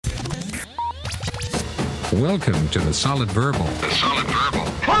Welcome to the Solid Verbal. The Solid Verbal.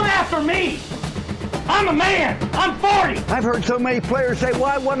 Come after me! I'm a man! I'm 40! I've heard so many players say, well,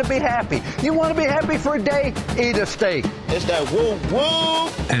 I want to be happy. You want to be happy for a day? Eat a steak. It's that woo-woo!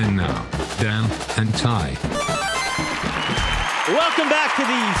 And now, Dan and Ty. Welcome back to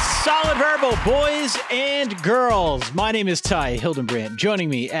the Solid Verbal, boys and girls. My name is Ty Hildenbrandt. Joining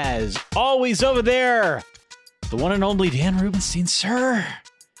me, as always, over there, the one and only Dan Rubenstein. Sir,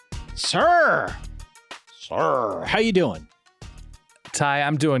 how you doing? Ty,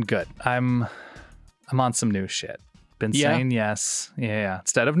 I'm doing good. I'm on some new shit. Been saying yes. Yeah.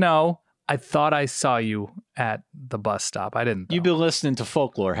 Instead of no, I thought I saw you at the bus stop. I didn't, though. You've been listening to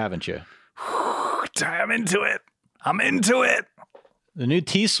folklore, haven't you? Ty, I'm into it. The new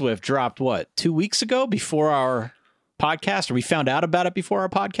T-Swift dropped, 2 weeks ago before our podcast? Or we found out about it before our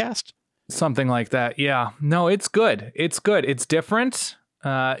podcast? Something like that, yeah. No, it's good. It's different.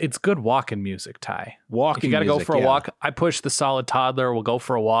 It's good walking music, Ty. If you got to go for a walk, I push the solid toddler. We'll go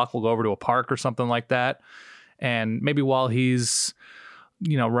for a walk. We'll go over to a park or something like that. And maybe while he's,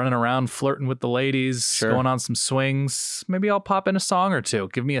 running around flirting with the ladies, going on some swings, maybe I'll pop in a song or two.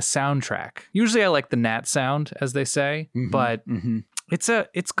 Give me a soundtrack. Usually I like the Nat sound, as they say, but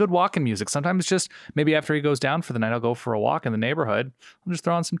it's good walking music. Sometimes just maybe after he goes down for the night, I'll go for a walk in the neighborhood. I'll just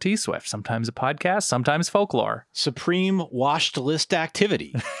throw on some T-Swift. Sometimes a podcast, sometimes folklore. Supreme washed list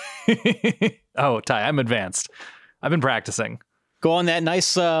activity. Oh, Ty, I'm advanced. I've been practicing. Go on that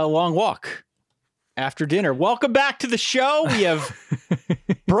nice long walk after dinner. Welcome back to the show. We have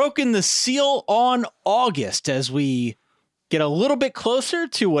broken the seal on August as we get a little bit closer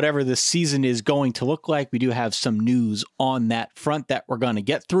to whatever this season is going to look like. We do have some news on that front that we're going to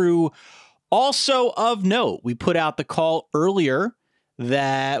get through. Also of note, we put out the call earlier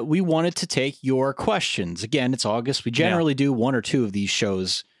that we wanted to take your questions. Again, it's August. We generally do one or two of these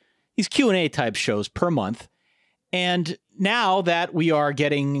shows, these Q&A type shows per month. And now that we are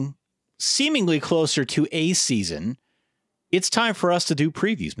getting seemingly closer to a season, it's time for us to do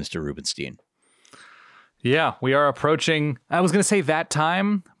previews, Mr. Rubenstein. Yeah, we are approaching, I was going to say that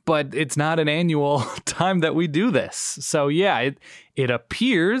time, but it's not an annual time that we do this. So yeah, it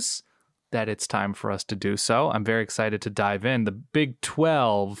appears that it's time for us to do so. I'm very excited to dive in. The Big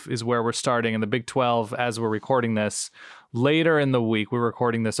 12 is where we're starting, and the Big 12, as we're recording this later in the week, we're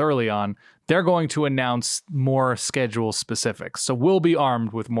recording this early on, they're going to announce more schedule specifics. So we'll be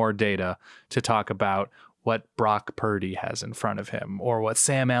armed with more data to talk about what Brock Purdy has in front of him, or what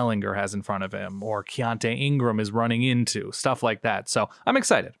Sam Ehlinger has in front of him, or Keontae Ingram is running into, stuff like that. So I'm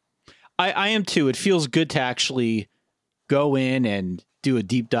excited. I am too. It feels good to actually go in and do a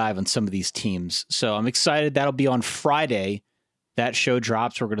deep dive on some of these teams. So I'm excited. That'll be on Friday. That show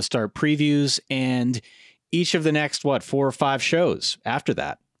drops. We're going to start previews, and each of the next, 4 or 5 shows after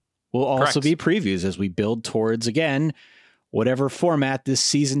that will also be previews as we build towards, again, whatever format this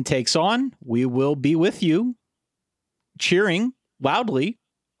season takes on. We will be with you, cheering loudly,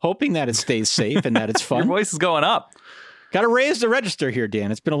 hoping that it stays safe and that it's fun. Your voice is going up. Got to raise the register here,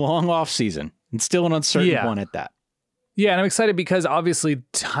 Dan. It's been a long off season and still an uncertain one at that. Yeah, and I'm excited because obviously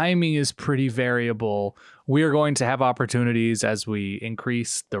timing is pretty variable. We are going to have opportunities as we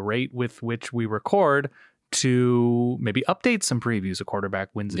increase the rate with which we record to maybe update some previews. A quarterback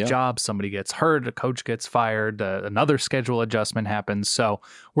wins a job, somebody gets hurt, a coach gets fired, another schedule adjustment happens. So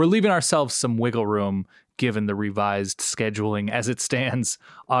we're leaving ourselves some wiggle room given the revised scheduling as it stands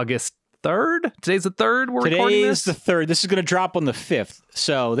August 3rd. Today's the 3rd. Recording this. Today's the 3rd. This is going to drop on the 5th.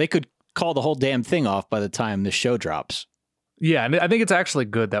 So they could call the whole damn thing off by the time this show drops. Yeah, and I think it's actually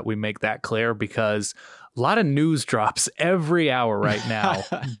good that we make that clear because a lot of news drops every hour right now,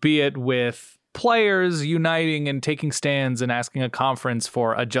 be it with players uniting and taking stands and asking a conference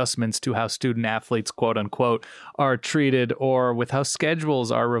for adjustments to how student athletes, quote unquote, are treated, or with how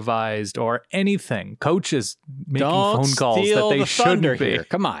schedules are revised, or anything. Coaches making phone calls that they shouldn't be. Here.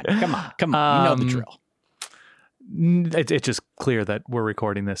 Come on. You know the drill. It's just clear that we're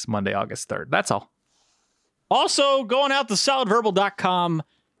recording this Monday, August 3rd. That's all. Also, going out to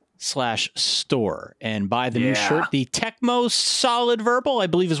solidverbal.com/store and buy the new shirt, the Tecmo Solid Verbal, I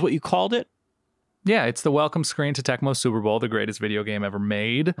believe is what you called it. Yeah, it's the welcome screen to Tecmo Super Bowl, the greatest video game ever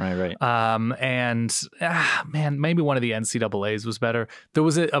made. Right. Man, maybe one of the NCAAs was better. There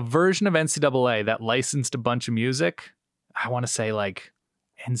was a version of NCAA that licensed a bunch of music. I want to say like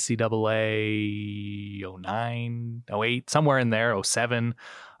NCAA 09, 08, somewhere in there, 07.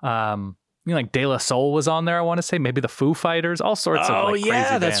 Like De La Soul was on there, I want to say. Maybe the Foo Fighters, all sorts of crazy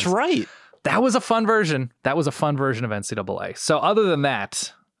bands. That's right. That was a fun version. That was a fun version of NCAA. So other than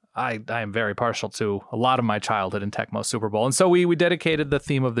that, I am very partial to a lot of my childhood in Tecmo Super Bowl. And so we dedicated the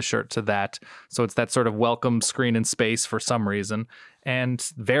theme of the shirt to that. So it's that sort of welcome screen in space for some reason, and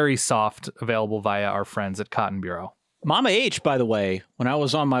very soft, available via our friends at Cotton Bureau. Mama H, by the way, when I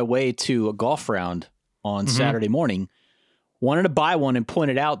was on my way to a golf round on Saturday morning, wanted to buy one and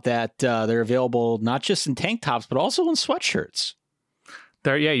pointed out that they're available not just in tank tops, but also in sweatshirts.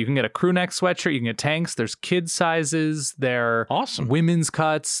 You can get a crew neck sweatshirt. You can get tanks. There's kid sizes. There awesome women's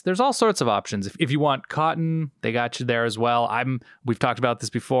cuts. There's all sorts of options. If you want cotton, they got you there as well. We've talked about this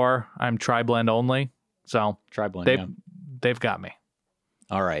before. I'm tri-blend only. So they've got me.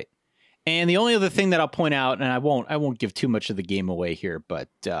 All right. And the only other thing that I'll point out, and I won't give too much of the game away here, but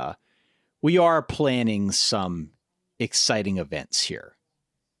we are planning some exciting events here,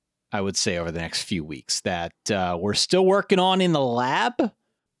 I would say, over the next few weeks that we're still working on in the lab.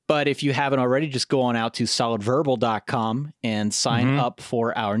 But if you haven't already, just go on out to solidverbal.com and sign up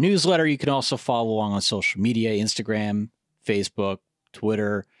for our newsletter. You can also follow along on social media, Instagram, Facebook,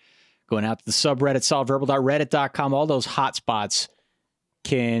 Twitter, going out to the subreddit, solidverbal.reddit.com. All those hotspots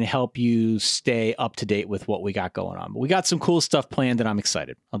can help you stay up to date with what we got going on. But we got some cool stuff planned, and I'm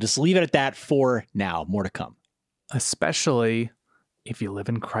excited. I'll just leave it at that for now. More to come. Especially if you live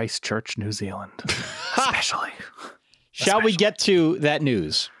in Christchurch, New Zealand. Especially. Shall we get to that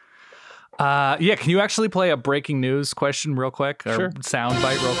news? Can you actually play a breaking news question real quick? Or sure. Sound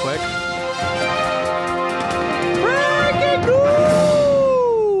bite real quick? Breaking news!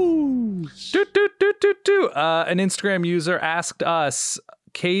 An Instagram user asked us,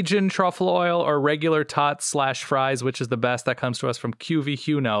 Cajun truffle oil or regular tots / fries, which is the best? That comes to us from QV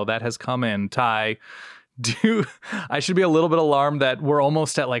Huno. That has come in. Ty, I should be a little bit alarmed that we're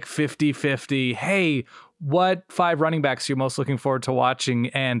almost at like 50-50. Hey, what 5 running backs are you most looking forward to watching?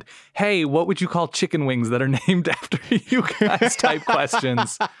 And hey, what would you call chicken wings that are named after you guys type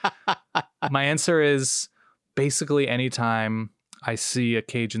questions? My answer is basically anytime I see a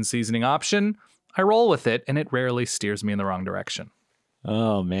Cajun seasoning option, I roll with it, and it rarely steers me in the wrong direction.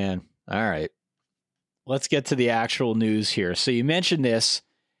 Oh, man. All right. Let's get to the actual news here. So you mentioned this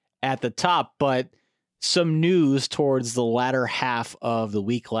at the top, but some news towards the latter half of the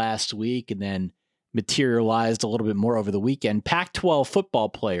week last week and then materialized a little bit more over the weekend. Pac-12 football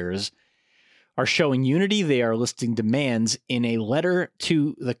players are showing unity. They are listing demands in a letter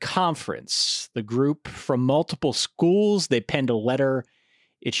to the conference. The group from multiple schools, they penned a letter.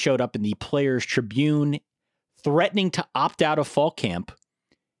 It showed up in the Players Tribune, threatening to opt out of fall camp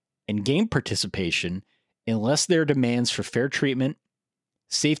and game participation unless their demands for fair treatment,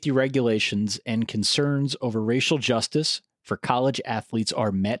 safety regulations, and concerns over racial justice for college athletes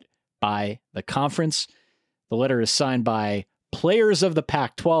are met by the conference. The letter is signed by players of the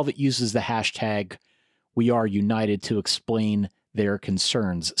Pac-12. It uses the hashtag #WeAreUnited to explain their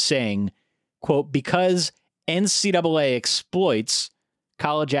concerns, saying, quote, because NCAA exploits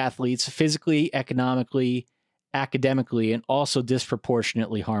college athletes physically, economically, academically, and also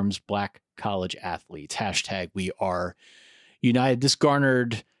disproportionately harms Black college athletes. Hashtag #WeAreUnited. This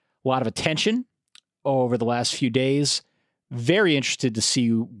garnered a lot of attention over the last few days. Very interested to see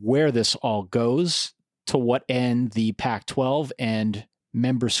where this all goes, to what end the Pac-12 and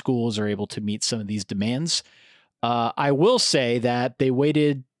member schools are able to meet some of these demands. I will say that they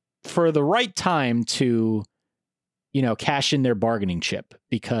waited for the right time to, cash in their bargaining chip,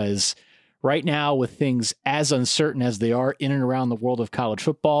 because right now, with things as uncertain as they are in and around the world of college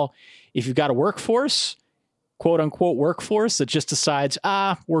football, if you've got a workforce, quote unquote workforce, that just decides,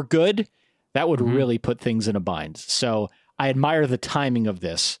 we're good, that would really put things in a bind. So I admire the timing of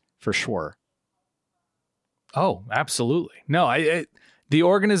this for sure. Oh, absolutely. No, the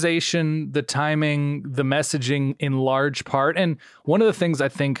organization, the timing, the messaging in large part. And one of the things I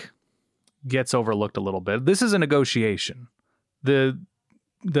think gets overlooked a little bit, this is a negotiation. The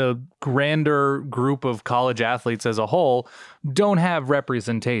grander group of college athletes as a whole don't have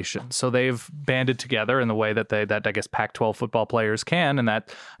representation. So they've banded together in the way that I guess Pac-12 football players can. And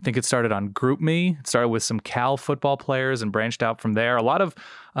that, I think it started on GroupMe. It started with some Cal football players and branched out from there. A lot of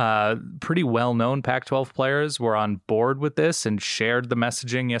pretty well-known Pac-12 players were on board with this and shared the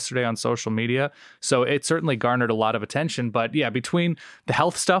messaging yesterday on social media. So it certainly garnered a lot of attention. But yeah, between the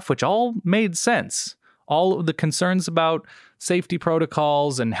health stuff, which all made sense, all of the concerns about safety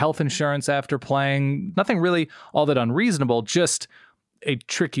protocols and health insurance after playing, nothing really all that unreasonable, just a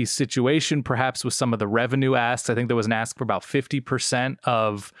tricky situation perhaps with some of the revenue asks. I think there was an ask for about 50%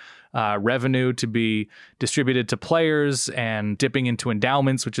 of revenue to be distributed to players and dipping into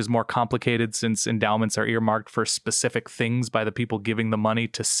endowments, which is more complicated since endowments are earmarked for specific things by the people giving the money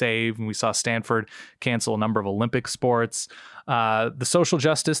to save. And we saw Stanford cancel a number of Olympic sports. The social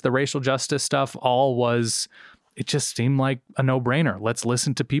justice, the racial justice stuff, it just seemed like a no-brainer. Let's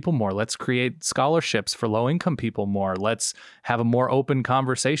listen to people more. Let's create scholarships for low-income people more. Let's have a more open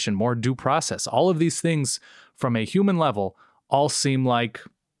conversation, more due process. All of these things from a human level all seem like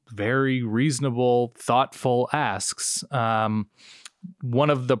very reasonable, thoughtful asks. One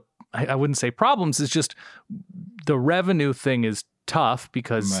of the, I wouldn't say problems, is just the revenue thing is tough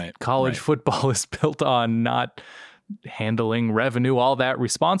because college football is built on not handling revenue all that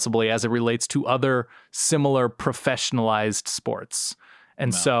responsibly as it relates to other similar professionalized sports.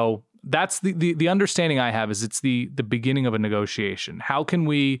 And so that's the understanding I have is it's the beginning of a negotiation. How can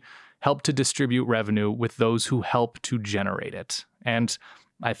we help to distribute revenue with those who help to generate it? And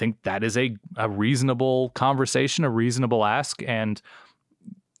I think that is a reasonable conversation, a reasonable ask. And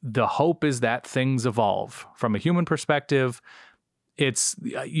the hope is that things evolve from a human perspective. It's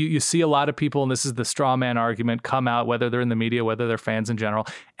you see a lot of people, and this is the straw man argument, come out, whether they're in the media, whether they're fans in general.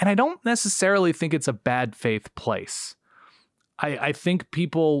 And I don't necessarily think it's a bad faith place. I think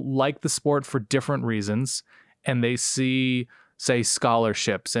people like the sport for different reasons, and they see, say,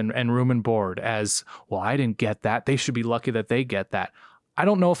 scholarships and room and board as, well, I didn't get that. They should be lucky that they get that. I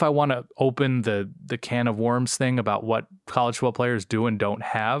don't know if I want to open the can of worms thing about what college football players do and don't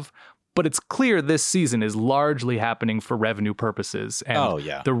have. But it's clear this season is largely happening for revenue purposes. And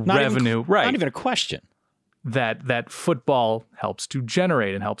the revenue, not even a question. That football helps to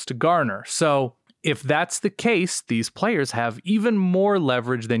generate and helps to garner. So if that's the case, these players have even more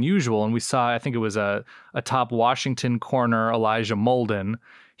leverage than usual. And we saw, I think it was a top Washington corner, Elijah Molden.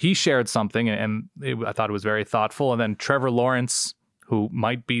 He shared something, and I thought it was very thoughtful. And then Trevor Lawrence, who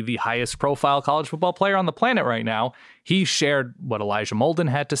might be the highest profile college football player on the planet right now, he shared what Elijah Molden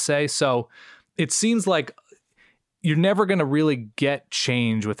had to say. So it seems like you're never going to really get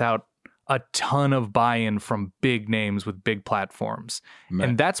change without a ton of buy-in from big names with big platforms. Right.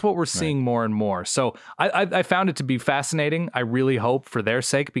 And that's what we're seeing more and more. So I found it to be fascinating. I really hope for their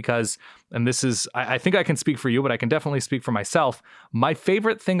sake because, and this is, I think I can speak for you, but I can definitely speak for myself. My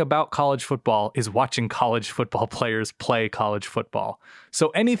favorite thing about college football is watching college football players play college football.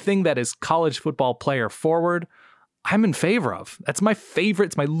 So anything that is college football player forward, I'm in favor of. That's my favorite.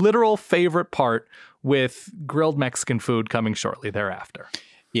 It's my literal favorite part, with grilled Mexican food coming shortly thereafter.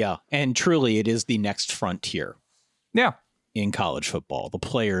 Yeah, and truly it is the next frontier. Yeah. In college football, the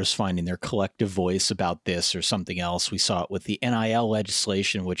players finding their collective voice about this or something else. We saw it with the NIL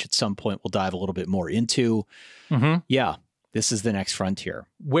legislation, which at some point we'll dive a little bit more into. Mm-hmm. Yeah, this is the next frontier.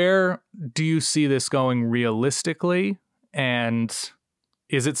 Where do you see this going realistically? And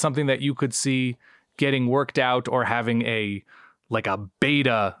is it something that you could see getting worked out or having a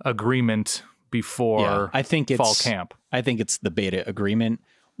beta agreement before fall camp? I think it's the beta agreement.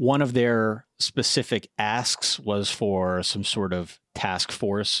 One of their specific asks was for some sort of task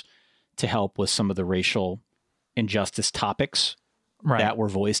force to help with some of the racial injustice topics that were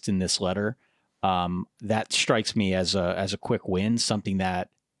voiced in this letter. That strikes me as a quick win, something that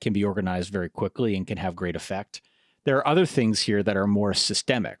can be organized very quickly and can have great effect. There are other things here that are more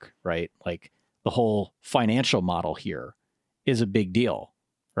systemic, right? Like the whole financial model here is a big deal,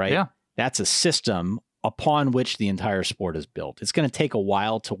 right? Yeah. That's a system upon which the entire sport is built. It's going to take a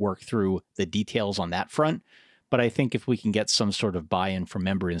while to work through the details on that front, but I think if we can get some sort of buy-in from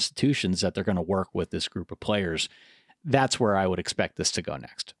member institutions that they're going to work with this group of players, that's where I would expect this to go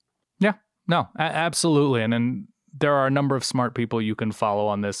next. Yeah, no, absolutely. And there are a number of smart people you can follow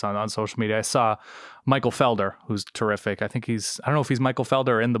on this on social media. I saw Michael Felder, who's terrific. I don't know if he's Michael Felder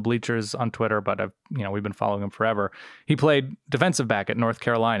or in the bleachers on Twitter, but we've been following him forever. He played defensive back at North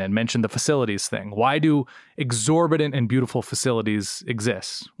Carolina and mentioned the facilities thing. Why do exorbitant and beautiful facilities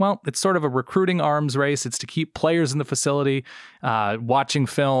exist? Well, it's sort of a recruiting arms race. It's to keep players in the facility, watching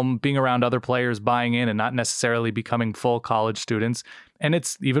film, being around other players, buying in, and not necessarily becoming full college students. And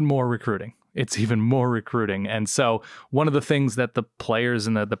it's even more recruiting. And so one of the things that the players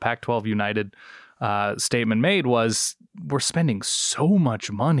in the Pac-12 United statement made was, we're spending so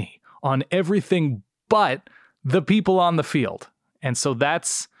much money on everything but the people on the field. And so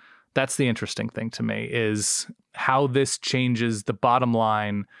that's the interesting thing to me, is how this changes the bottom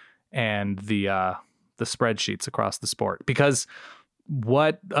line and the spreadsheets across the sport. Because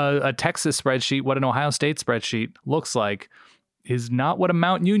what a Texas spreadsheet, what an Ohio State spreadsheet looks like is not what a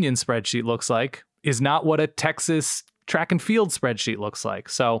Mount Union spreadsheet looks like, is not what a Texas track and field spreadsheet looks like.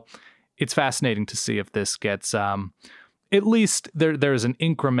 So it's fascinating to see if this gets at least there's an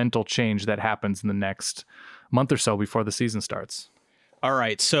incremental change that happens in the next month or so before the season starts. All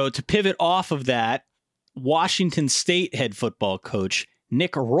right. So to pivot off of that, Washington State head football coach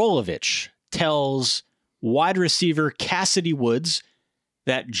Nick Rolovich tells wide receiver Cassidy Woods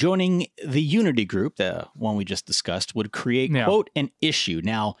that joining the Unity group, the one we just discussed, would create, quote, an issue.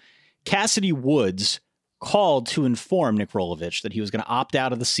 Now, Cassidy Woods called to inform Nick Rolovich that he was going to opt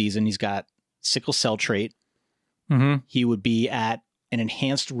out of the season. He's got sickle cell trait. Mm-hmm. He would be at an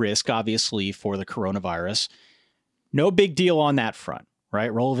enhanced risk, obviously, for the coronavirus. No big deal on that front,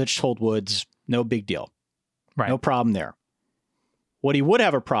 right? Rolovich told Woods, no big deal. Right. No problem there. What he would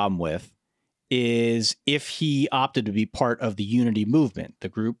have a problem with is if he opted to be part of the Unity movement, the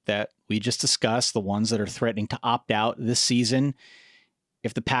group that we just discussed, the ones that are threatening to opt out this season,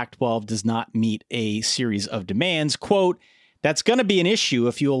 if the Pac-12 does not meet a series of demands. Quote, that's going to be an issue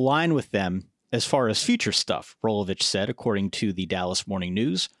if you align with them as far as future stuff, Rolovich said, according to the Dallas Morning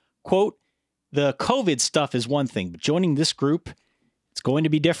News. Quote, the COVID stuff is one thing, but joining this group, it's going to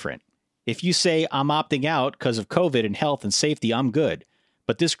be different. If you say I'm opting out because of COVID and health and safety, I'm good.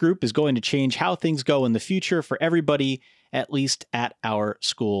 But this group is going to change how things go in the future for everybody, at least at our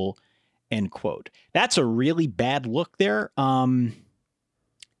school, end quote. That's a really bad look there.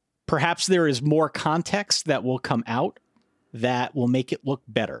 Perhaps there is more context that will come out that will make it look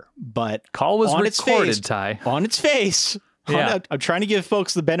better. But call was on recorded, its face, Ty. On its face, I'm trying to give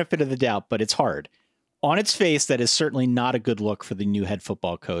folks the benefit of the doubt, but it's hard. On its face, that is certainly not a good look for the new head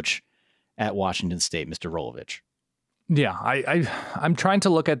football coach at Washington State, Mr. Rolovich. Yeah, I'm trying to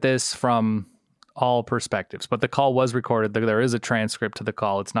look at this from all perspectives, but the call was recorded. There is a transcript to the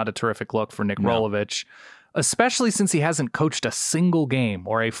call. It's not a terrific look for Nick Rolovich, especially since he hasn't coached a single game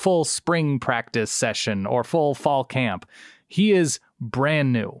or a full spring practice session or full fall camp. He is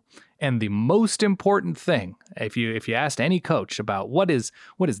brand new. And the most important thing, if you asked any coach about what is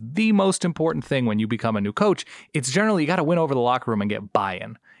the most important thing when you become a new coach, it's generally you got to win over the locker room and get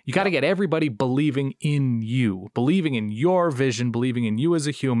buy-in. You got to get everybody believing in you, believing in your vision, believing in you as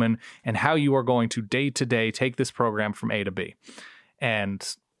a human, and how you are going to day to day take this program from A to B. And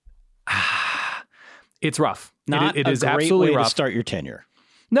it's rough. It is absolutely rough to start your tenure.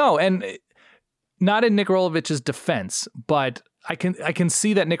 No, and not in Nick Rolovich's defense, but I can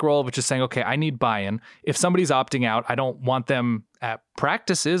see that Nick Rolovich is saying, okay, I need buy-in. If somebody's opting out, I don't want them at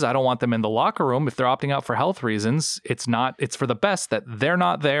practices. I don't want them in the locker room. If they're opting out for health reasons, it's for the best that they're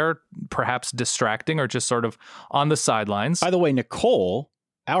not there, perhaps distracting or just sort of on the sidelines. By the way, Nicole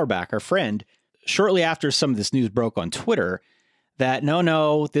Auerbach, our friend, shortly after some of this news broke on Twitter, that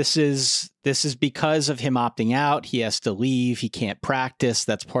no, this is because of him opting out. He has to leave. He can't practice.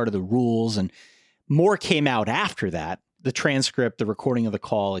 That's part of the rules. And more came out after that. The transcript, the recording of the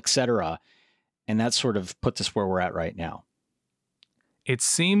call, etc. And that sort of puts us where we're at right now. It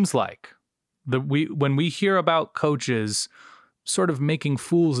seems like when we hear about coaches sort of making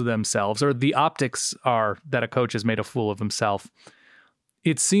fools of themselves, or the optics are that a coach has made a fool of himself,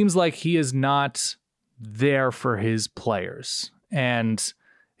 it seems like he is not there for his players. And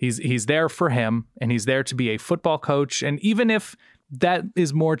he's there for him, and he's there to be a football coach. And even if that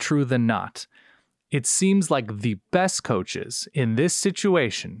is more true than not, it seems like the best coaches in this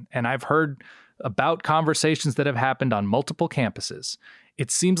situation, and I've heard about conversations that have happened on multiple campuses, it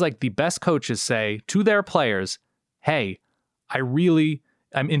seems like the best coaches say to their players, hey,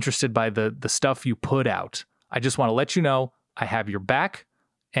 I'm interested by the stuff you put out. I just want to let you know I have your back,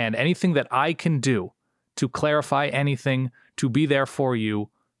 and anything that I can do to clarify anything, to be there for you,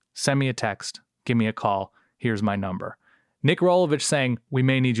 send me a text, give me a call, here's my number. Nick Rolovich saying, we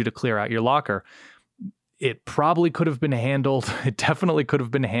may need you to clear out your locker. It probably could have been handled. It definitely could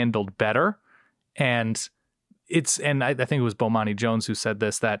have been handled better. And I think it was Bomani Jones who said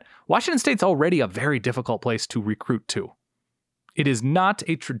this, that Washington State's already a very difficult place to recruit to. It is not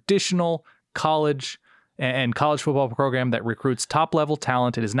a traditional college and college football program that recruits top level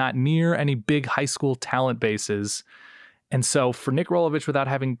talent. It is not near any big high school talent bases. And so for Nick Rolovich, without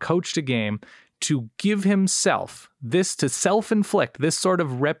having coached a game, to give himself to self-inflict this sort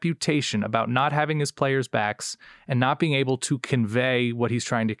of reputation about not having his players' backs and not being able to convey what he's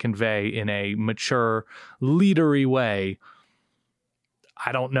trying to convey in a mature, leadery way,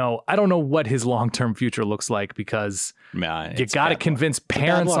 I don't know what his long-term future looks like, because you got to convince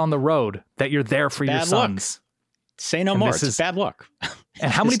parents on the road that you're there for your sons. Say no more. It's bad luck.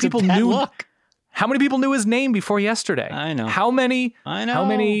 And how many people knew? How many people knew his name before yesterday? I know. How many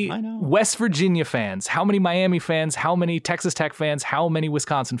West Virginia fans, how many Miami fans, how many Texas Tech fans, how many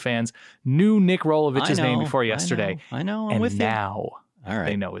Wisconsin fans knew Nick Rolovich's name before yesterday? I know. And now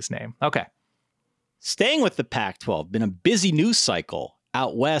they know his name. Okay. Staying with the Pac-12, been a busy news cycle.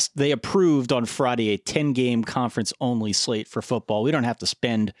 Out west, they approved on Friday a 10-game conference-only slate for football. We don't have to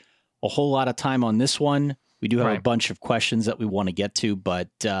spend a whole lot of time on this one. We do have a bunch of questions that we want to get to, but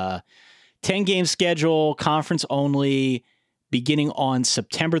 10-game schedule, conference-only, beginning on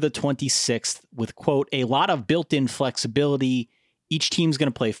September the 26th with, quote, a lot of built-in flexibility. Each team's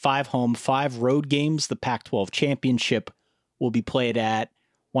going to play 5 home, 5 road games. The Pac-12 championship will be played at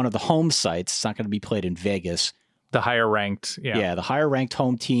one of the home sites. It's not going to be played in Vegas. The higher ranked. Yeah, the higher ranked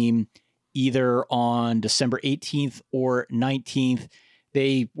home team, either on December 18th or 19th.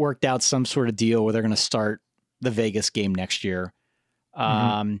 They worked out some sort of deal where they're going to start the Vegas game next year.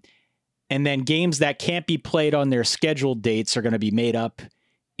 And then games that can't be played on their scheduled dates are going to be made up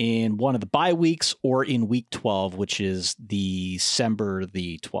in one of the bye weeks or in week 12, which is December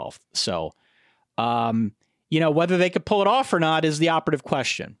the 12th. So, whether they could pull it off or not is the operative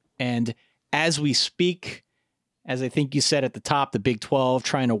question. And as we speak, as I think you said at the top, the Big 12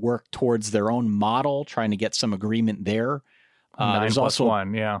 trying to work towards their own model, trying to get some agreement there. There's also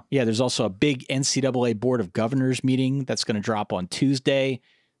one, yeah. Yeah, there's also a big NCAA Board of Governors meeting that's going to drop on Tuesday.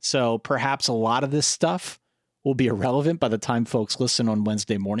 So perhaps a lot of this stuff will be irrelevant by the time folks listen on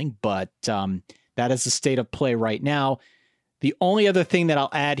Wednesday morning. But that is the state of play right now. The only other thing that I'll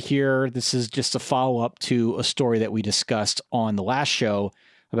add here, this is just a follow-up to a story that we discussed on the last show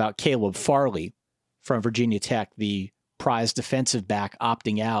about Caleb Farley from Virginia Tech, the prize defensive back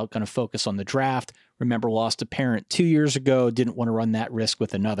opting out, going to focus on the draft. Remember, lost a parent 2 years ago, didn't want to run that risk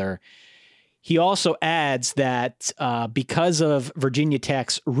with another. He also adds that because of Virginia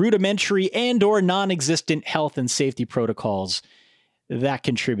Tech's rudimentary and or non-existent health and safety protocols, that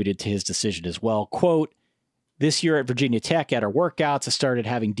contributed to his decision as well. Quote, this year at Virginia Tech, at our workouts, I started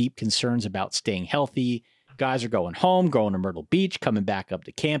having deep concerns about staying healthy. Guys are going home, going to Myrtle Beach, coming back up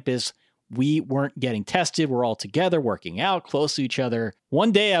to campus. We weren't getting tested. We're all together, working out, close to each other.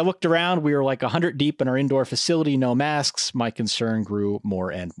 One day I looked around. We were like 100 deep in our indoor facility, no masks. My concern grew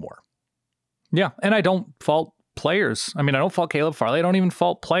more and more. Yeah, and I don't fault players. I mean, I don't fault Caleb Farley. I don't even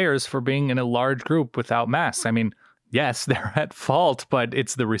fault players for being in a large group without masks. I mean, yes, they're at fault, but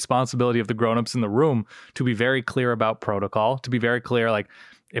it's the responsibility of the grownups in the room to be very clear about protocol, to be very clear, like,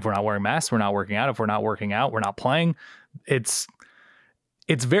 if we're not wearing masks, we're not working out. If we're not working out, we're not playing. It's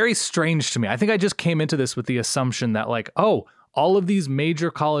very strange to me. I think I just came into this with the assumption that, like, oh, all of these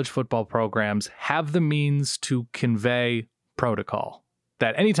major college football programs have the means to convey protocol.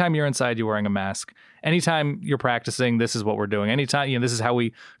 That anytime you're inside, you're wearing a mask. Anytime you're practicing, this is what we're doing. Anytime, this is how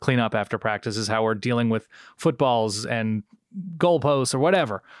we clean up after practice. This is how we're dealing with footballs and goalposts or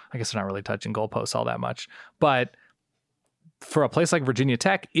whatever. I guess they're not really touching goalposts all that much. But for a place like Virginia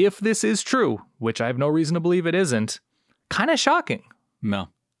Tech, if this is true, which I have no reason to believe it isn't, kind of shocking. No.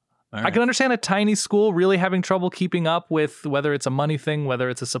 Right. I can understand a tiny school really having trouble keeping up with whether it's a money thing,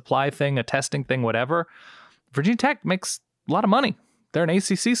 whether it's a supply thing, a testing thing, whatever. Virginia Tech makes a lot of money. They're an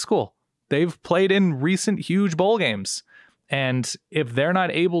ACC school. They've played in recent huge bowl games. And if they're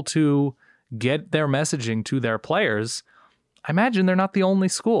not able to get their messaging to their players, I imagine they're not the only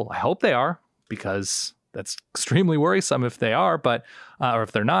school. I hope they are, because that's extremely worrisome if they are, but or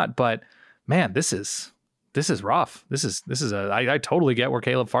if they're not. But man, this is rough. I totally get where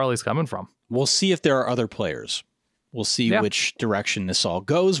Caleb Farley's coming from. We'll see if there are other players. We'll see which direction this all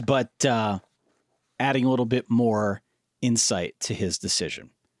goes, but adding a little bit more insight to his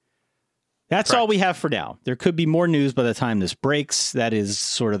decision. That's all we have for now. There could be more news by the time this breaks. That is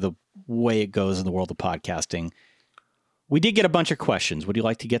sort of the way it goes in the world of podcasting. We did get a bunch of questions. Would you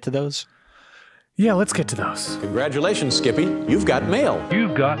like to get to those? Yeah, let's get to those. Congratulations, Skippy. You've got mail.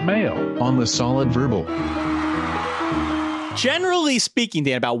 You've got mail on the Solid Verbal. Generally speaking,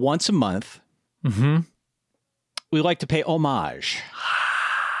 Dan, about once a month, we like to pay homage.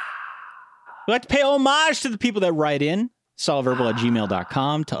 We like to pay homage to the people that write in,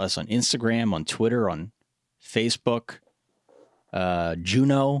 solidverbal@gmail.com, to us on Instagram, on Twitter, on Facebook,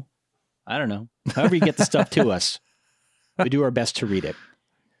 Juno. I don't know. However you get the stuff to us, we do our best to read it.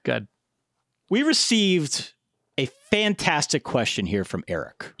 Good. We received a fantastic question here from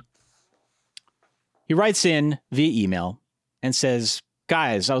Eric. He writes in via email and says,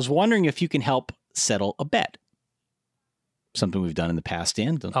 guys, I was wondering if you can help settle a bet. Something we've done in the past,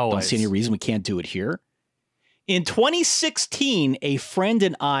 Dan. Don't see any reason we can't do it here. In 2016, a friend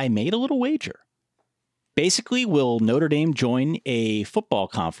and I made a little wager. Basically, will Notre Dame join a football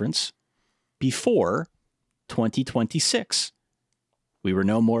conference before 2026? We were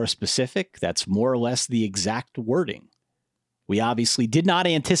no more specific. That's more or less the exact wording. We obviously did not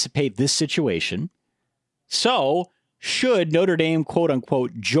anticipate this situation. So, should Notre Dame, quote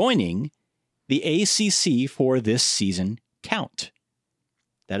unquote, joining the ACC for this season count?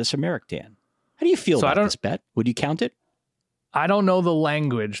 That is from Eric Dan. How do you feel about this bet? Would you count it? I don't know the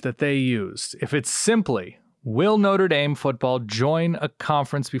language that they used. If it's simply, will Notre Dame football join a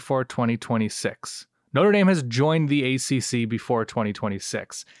conference before 2026? Notre Dame has joined the ACC before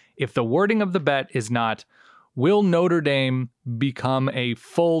 2026. If the wording of the bet is not, will Notre Dame become a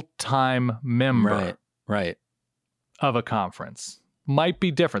full-time member of a conference? Might be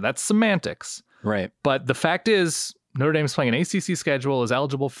different. That's semantics. Right. But the fact is, Notre Dame's playing an ACC schedule, is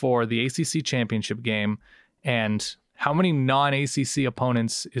eligible for the ACC championship game. And how many non-ACC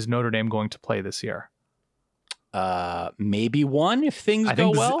opponents is Notre Dame going to play this year? Maybe one if things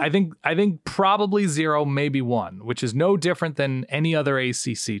go well. I think probably 0, maybe 1, which is no different than any other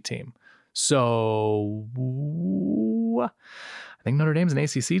ACC team. So I think Notre Dame's an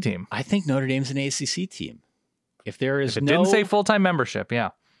ACC team. I think Notre Dame's an ACC team. If it didn't say full-time membership, yeah.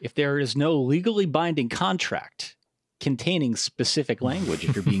 If there is no legally binding contract containing specific language,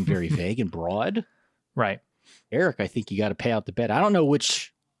 if you're being very vague and broad, right. Eric, I think you got to pay out the bet. I don't know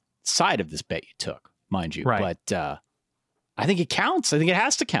which side of this bet you took, mind you, right. But I think it counts. I think it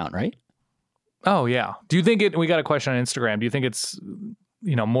has to count, right? Oh, yeah. Do you think we got a question on Instagram. Do you think it's,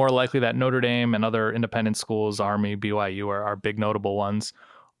 more likely that Notre Dame and other independent schools, Army, BYU are big notable ones?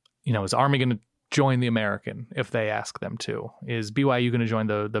 Is Army going to join the American if they ask them to? Is BYU going to join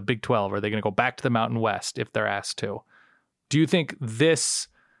the Big 12? Are they going to go back to the Mountain West if they're asked to? Do you think this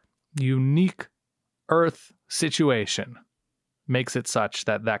unique Earth situation makes it such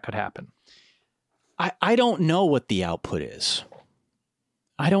that could happen? I don't know what the output is.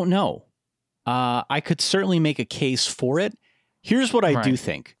 I don't know. I could certainly make a case for it. Here's what I do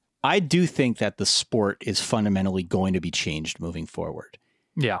think. I do think that the sport is fundamentally going to be changed moving forward.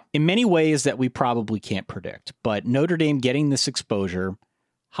 Yeah. In many ways that we probably can't predict. But Notre Dame getting this exposure,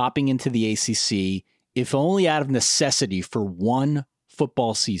 hopping into the ACC, if only out of necessity for one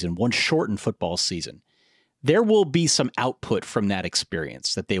football season, one shortened football season, there will be some output from that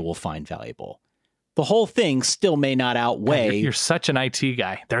experience that they will find valuable. The whole thing still may not outweigh. You're such an IT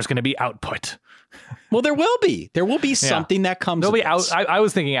guy. There's going to be output. Well, there will be. There will be something that comes. There'll be I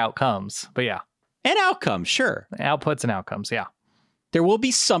was thinking outcomes, but yeah. And outcomes, sure. Outputs and outcomes, yeah. There will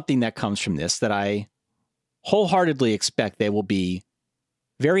be something that comes from this that I wholeheartedly expect they will be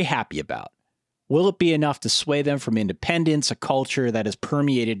very happy about. Will it be enough to sway them from independence, a culture that has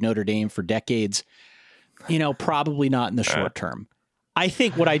permeated Notre Dame for decades? Probably not in the short term. I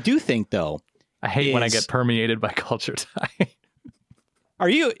think what I do think, though, I hate when I get permeated by culture, Ty.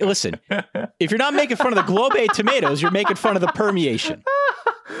 Listen, if you're not making fun of the Globe tomatoes, you're making fun of the permeation.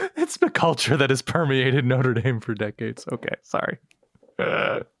 It's the culture that has permeated Notre Dame for decades. Okay, sorry.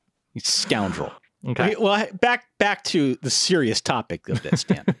 You scoundrel. Okay. Well, back to the serious topic of this,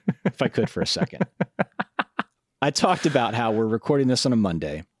 Dan, if I could for a second. I talked about how we're recording this on a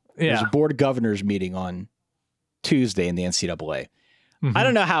Monday. Yeah. There's a board of governors meeting on Tuesday in the NCAA. Mm-hmm. I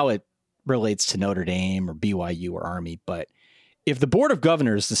don't know how it relates to Notre Dame or BYU or Army, but if the board of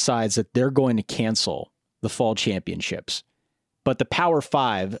governors decides that they're going to cancel the fall championships, but the Power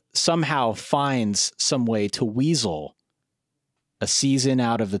Five somehow finds some way to weasel a season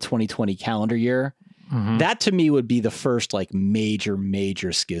out of the 2020 calendar year, that to me would be the first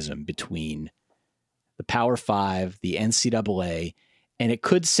major schism between the Power Five, the NCAA, and it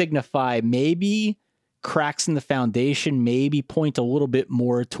could signify maybe cracks in the foundation, maybe point a little bit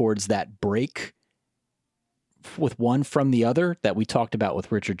more towards that break with one from the other that we talked about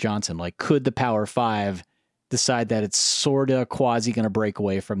with Richard Johnson. Like, could the Power Five decide that it's sort of quasi going to break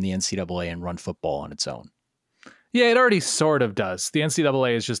away from the NCAA and run football on its own? Yeah, it already sort of does. The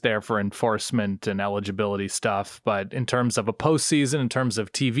NCAA is just there for enforcement and eligibility stuff. But in terms of a postseason, in terms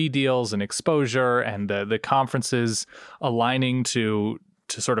of TV deals and exposure and the conferences aligning to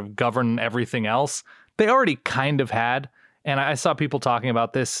sort of govern everything else, they already kind of had. And I saw people talking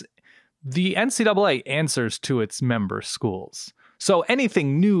about this. The NCAA answers to its member schools. So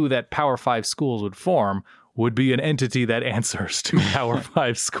anything new that Power 5 schools would form would be an entity that answers to Power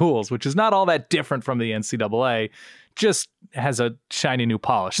 5 schools, which is not all that different from the NCAA, just has a shiny new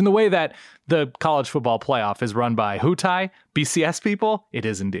polish. In the way that the college football playoff is run by who, Ty? BCS people? It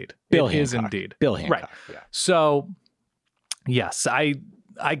is indeed. Bill Hancock. Is indeed. Bill Hancock. Right. Yeah. So, yes, I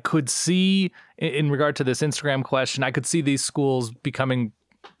could see, in regard to this Instagram question, I could see these schools becoming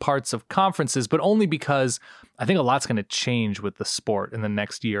parts of conferences, but only because I think a lot's going to change with the sport in the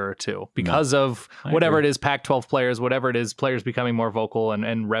next year or two because of whatever it is, Pac-12 players, whatever it is, players becoming more vocal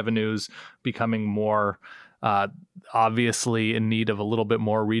and revenues becoming more obviously in need of a little bit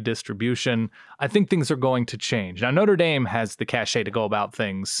more redistribution. I think things are going to change. Now, Notre Dame has the cachet to go about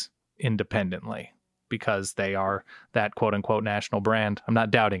things independently because they are that quote unquote national brand. I'm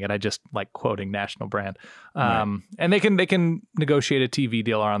not doubting it. I just like quoting national brand. And they can negotiate a TV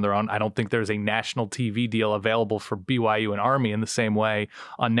deal on their own. I don't think there's a national TV deal available for BYU and Army in the same way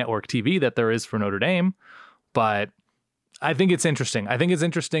on network TV that there is for Notre Dame. But I think it's interesting. I think it's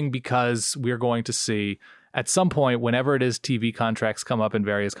interesting because we're going to see at some point, whenever it is TV contracts come up in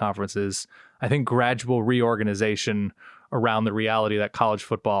various conferences, I think gradual reorganization around the reality that college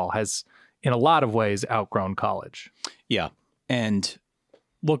football has, in a lot of ways, outgrown college. Yeah. And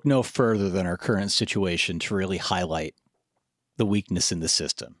look no further than our current situation to really highlight the weakness in the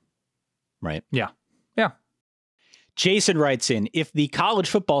system. Right? Yeah. Yeah. Jason writes in, if the college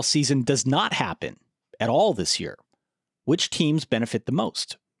football season does not happen at all this year, which teams benefit the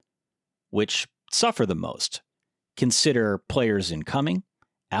most? Which suffer the most? Consider players incoming,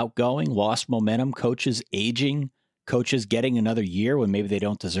 outgoing, lost momentum, coaches aging, coaches getting another year when maybe they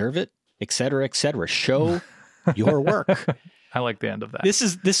don't deserve it, et cetera, et cetera. Show your work. I like the end of that. This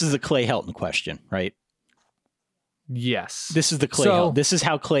is the Clay Helton question, right? Yes. This is the Clay Helton. This is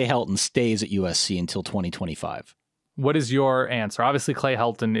how Clay Helton stays at USC until 2025. What is your answer? Obviously, Clay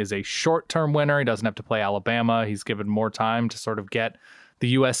Helton is a short-term winner. He doesn't have to play Alabama. He's given more time to sort of get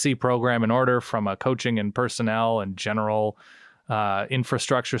the USC program in order from a coaching and personnel and general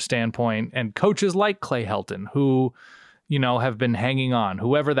infrastructure standpoint. And coaches like Clay Helton, who, have been hanging on,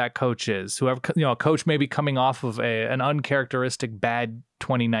 whoever that coach is, whoever, a coach maybe coming off of an uncharacteristic bad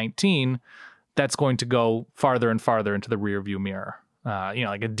 2019, that's going to go farther and farther into the rearview mirror.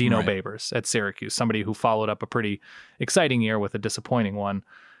 Like a Dino Babers at Syracuse, somebody who followed up a pretty exciting year with a disappointing one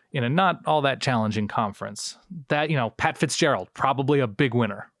in a not all that challenging conference. That, Pat Fitzgerald, probably a big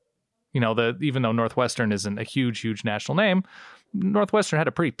winner. Even though Northwestern isn't a huge national name, Northwestern had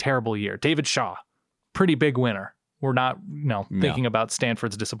a pretty terrible year. David Shaw, pretty big winner. We're not, thinking about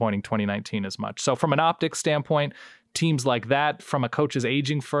Stanford's disappointing 2019 as much. So from an optics standpoint, teams like that, from a coach's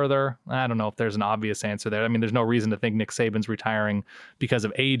aging further, I don't know if there's an obvious answer there. I mean, there's no reason to think Nick Saban's retiring because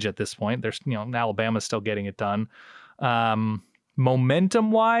of age at this point. There's, Alabama's still getting it done.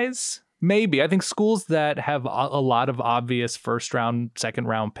 Momentum-wise, maybe. I think schools that have a lot of obvious first-round,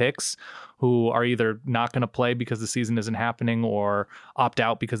 second-round picks who are either not going to play because the season isn't happening or opt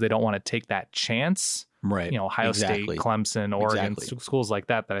out because they don't want to take that chance. Right. Ohio State, Clemson, Oregon, schools like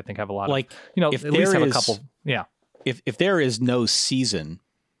that I think have a lot of, if at least have a couple. Yeah. If there is no season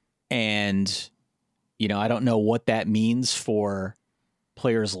and, I don't know what that means for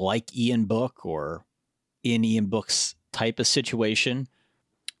players like Ian Book or in Ian Book's type of situation,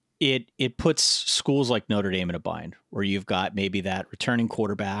 it puts schools like Notre Dame in a bind where you've got maybe that returning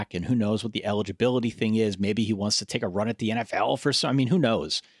quarterback and who knows what the eligibility thing is. Maybe he wants to take a run at the NFL for some, who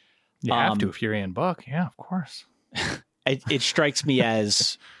knows? You have to if you're Ian Book. Yeah, of course. It strikes me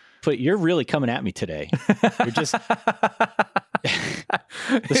as, but you're really coming at me today. You're just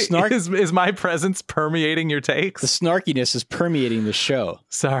the snark is my presence permeating your takes. The snarkiness is permeating the show.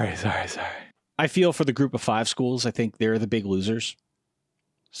 Sorry. I feel for the group of 5 schools. I think they're the big losers.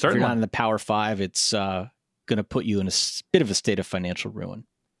 Certainly. If you're not in the Power 5, it's going to put you in a bit of a state of financial ruin.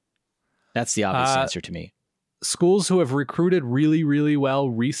 That's the obvious answer to me. Schools who have recruited really, really well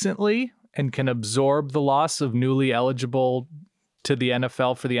recently and can absorb the loss of newly eligible to the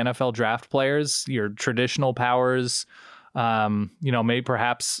NFL for the NFL draft players, your traditional powers, maybe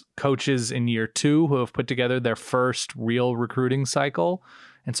perhaps coaches in year 2 who have put together their first real recruiting cycle.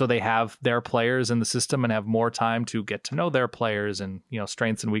 And so they have their players in the system and have more time to get to know their players and,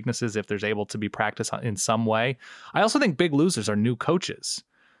 strengths and weaknesses if there's able to be practiced in some way. I also think big losers are new coaches.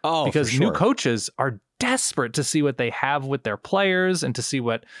 Oh, because for sure. New coaches are desperate to see what they have with their players and to see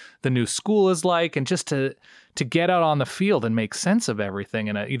what the new school is like and just to get out on the field and make sense of everything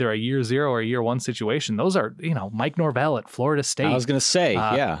in either a year 0 or a year 1 situation. Those are, Mike Norvell at Florida State. I was going to say,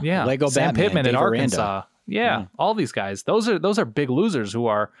 yeah. Lego Sam Batman, Pittman Dave at Arkansas. Aranda. Yeah, all these guys. Those are big losers who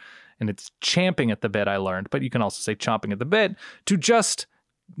are, and it's champing at the bit, I learned, but you can also say chomping at the bit to just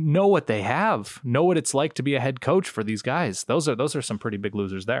know what they have, know what it's like to be a head coach for these guys. Those are some pretty big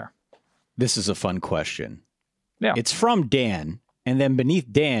losers there. This is a fun question. Yeah. It's from Dan, and then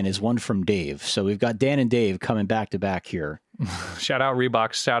beneath Dan is one from Dave. So we've got Dan and Dave coming back to back here. Shout out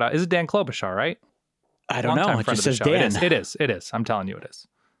Reebok. Shout out. Is it Dan Klobuchar, right? I don't know. It just says Dan. It is. I'm telling you it is.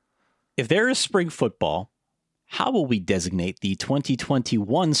 If there is spring football, how will we designate the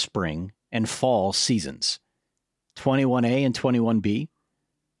 2021 spring and fall seasons? 21A and 21B?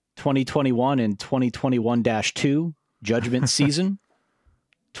 2021 and 2021-2, Judgment Season?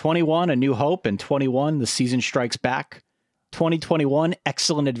 21, A New Hope, and 21, The Season Strikes Back. 2021,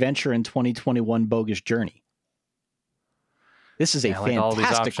 Excellent Adventure, and 2021, Bogus Journey. This is a all these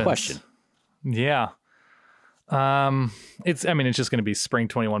fantastic options. question. Yeah. It's just going to be spring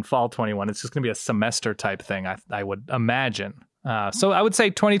 21, fall 21. It's just going to be a semester type thing, I would imagine. So I would say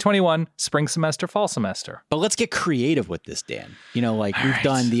 2021, spring semester, fall semester. But let's get creative with this, Dan. We've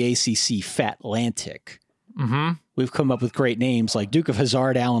done the ACC Fatlantic. Mm-hmm. We've come up with great names like Duke of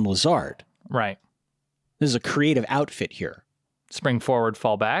Hazzard, Alan Lazard. Right. This is a creative outfit here. Spring forward,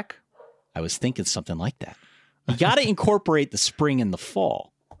 fall back. I was thinking something like that. You got to incorporate the spring and the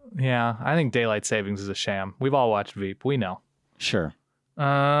fall. Yeah, I think daylight savings is a sham. We've all watched Veep. We know. Sure.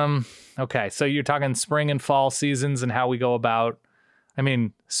 Okay, so you're talking spring and fall seasons and how we go about. I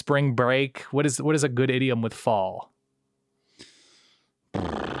mean, spring break. What is a good idiom with fall?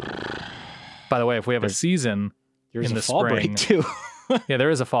 By the way, if we have a season There's in a the fall spring, break too. yeah,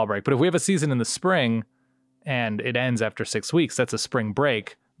 there is a fall break. But if we have a season in the spring and it ends after 6 weeks, that's a spring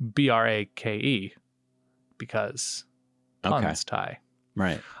break. BRAKE, because puns tie.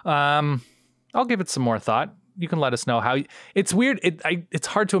 Right. I'll give it some more thought. You can let us know how. It's weird. It's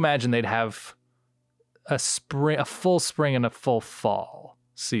hard to imagine they'd have a full spring and a full fall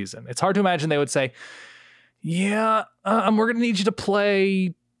season. It's hard to imagine they would say, "Yeah, we're going to need you to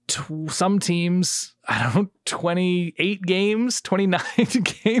play some teams. I don't know, 28 games, 29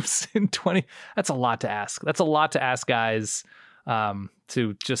 games in 20." That's a lot to ask. That's a lot to ask guys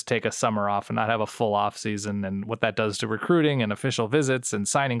to just take a summer off and not have a full off season, and what that does to recruiting and official visits and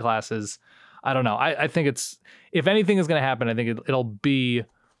signing classes. I don't know. I think if anything is going to happen, I think it'll be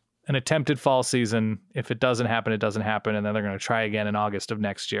an attempted fall season. If it doesn't happen, it doesn't happen. And then they're going to try again in August of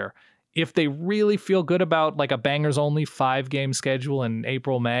next year. If they really feel good about like a bangers only 5-game schedule in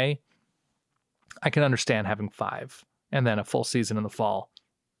April, May, I can understand having 5 and then a full season in the fall.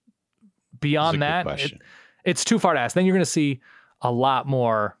 Beyond that, it's too far to ask. Then you're going to see a lot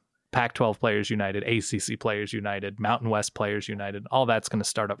more Pac-12 players united, ACC players united, Mountain West players united. All that's going to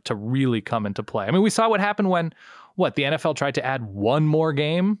start up to really come into play. I mean, we saw what happened when the NFL tried to add one more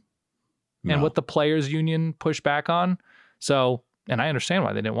game and what the players union pushed back on. So, and I understand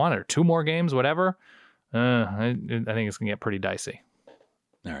why they didn't want it, or 2 more games, whatever. I think it's going to get pretty dicey.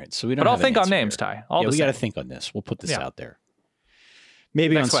 All right. So we don't But I'll have an think on answer names, here. Ty. We got to think on this. We'll put this out there.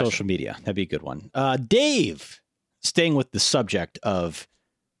 Maybe Next on question. social media. That'd be a good one. Dave, staying with the subject of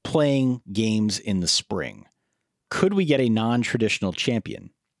playing games in the spring, could we get a non-traditional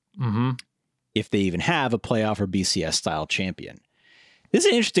champion if they even have a playoff or BCS style champion? This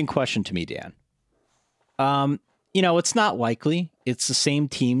is an interesting question to me, Dan. It's not likely. It's the same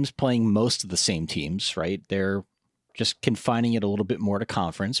teams playing most of the same teams, right? They're just confining it a little bit more to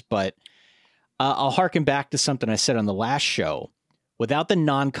conference, but I'll harken back to something I said on the last show. Without the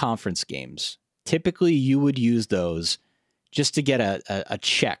non-conference games, typically you would use those just to get a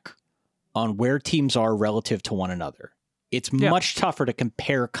check on where teams are relative to one another. It's much tougher to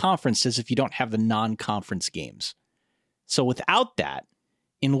compare conferences if you don't have the non-conference games. So without that,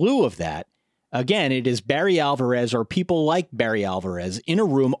 in lieu of that, again, it is Barry Alvarez or people like Barry Alvarez in a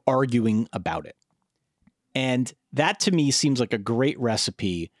room arguing about it. And that to me seems like a great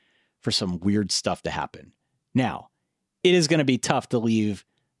recipe for some weird stuff to happen. Now, it is going to be tough to leave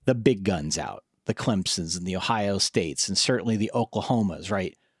the big guns out, the Clemsons and the Ohio States, and certainly the Oklahomas,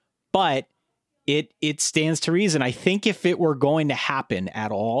 right? But it stands to reason. I think if it were going to happen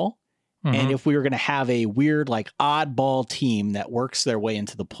at all, and if we were going to have a weird, like oddball team that works their way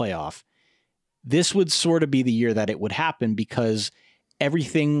into the playoff, this would sort of be the year that it would happen, because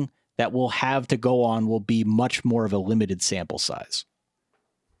everything that we'll have to go on will be much more of a limited sample size.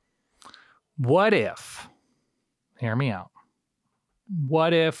 What if, hear me out,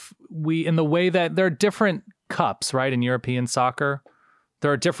 what if we, in the way that there are different cups, right, in European soccer,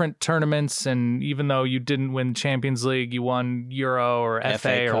 there are different tournaments, and even though you didn't win Champions League, you won Euro or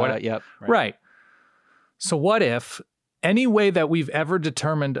FA or whatever. Yep, right. So what if any way that we've ever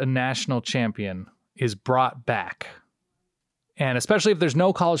determined a national champion is brought back, and especially if there's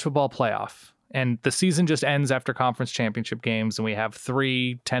no college football playoff, and the season just ends after conference championship games, and we have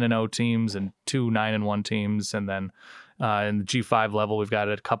 3 10-0 teams and 2 9-1 teams, and then in the G5 level, we've got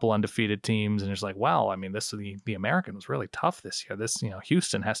a couple undefeated teams, and it's like, wow, I mean, the American was really tough this year. This,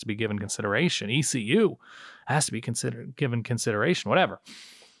 Houston has to be given consideration. ECU has to be given consideration. Whatever.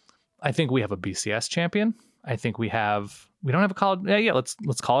 I think we have a BCS champion. I think we don't have a college. Yeah.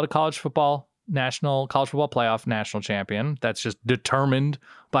 Let's call it a college football playoff national champion. That's just determined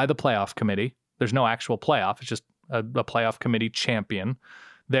by the playoff committee. There's no actual playoff. It's just a playoff committee champion.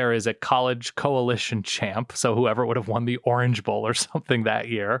 There is a college coalition champ, so whoever would have won the Orange Bowl or something that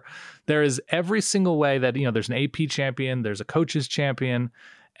year. There is every single way that, there's an AP champion, there's a coaches champion,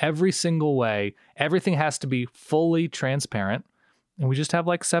 every single way. Everything has to be fully transparent. And we just have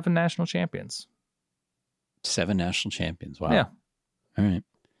like 7 national champions. 7 national champions. Wow. Yeah. All right.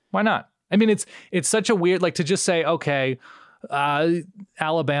 Why not? I mean, it's such a weird, like to just say, okay,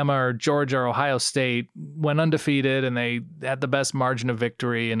 Alabama or Georgia or Ohio State went undefeated and they had the best margin of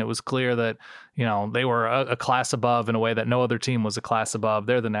victory. And it was clear that, they were a class above in a way that no other team was a class above.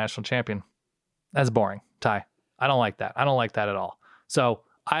 They're the national champion. That's boring, Ty. I don't like that. I don't like that at all. So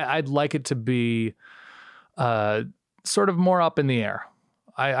I'd like it to be sort of more up in the air.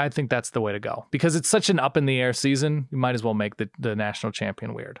 I think that's the way to go because it's such an up in the air season. You might as well make the national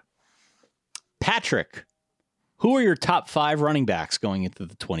champion weird. Patrick, who are your top 5 running backs going into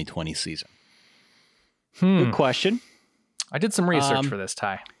the 2020 season? Good question. I did some research for this,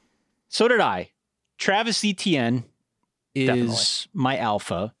 Ty. So did I. Travis Etienne is Definitely my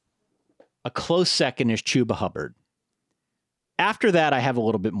alpha. A close second is Chuba Hubbard. After that, I have a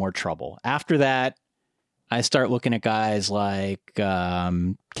little bit more trouble. After that, I start looking at guys like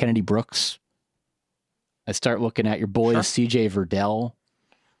Kennedy Brooks. I start looking at your boy, CJ Verdell.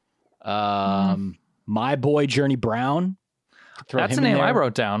 My boy, Journey Brown. That's a name I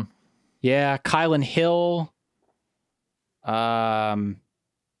wrote down. Yeah, Kylan Hill. I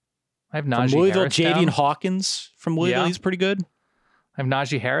have from Najee Louisville, Harris Javian down. Hawkins from Louisville. Yeah. He's pretty good. I have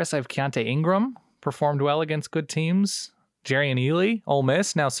Najee Harris. I have Keontae Ingram. Performed well against good teams. Jerry and Ely, Ole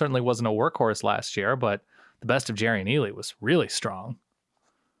Miss. Now, certainly wasn't a workhorse last year, but the best of Jerry and Ely was really strong.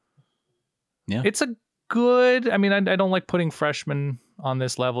 Yeah. It's a good... I mean, I don't like putting freshmen on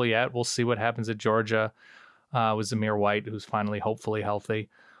this level yet. We'll see what happens at Georgia with Zamir White, who's finally, hopefully, healthy.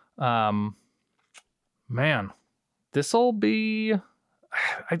 Man, this'll be...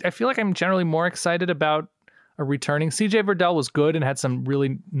 I feel like I'm generally more excited about a returning. CJ Verdell was good and had some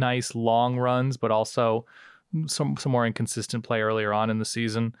really nice long runs, but also some more inconsistent play earlier on in the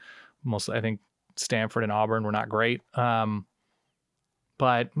season. Mostly, I think Stanford and Auburn were not great. But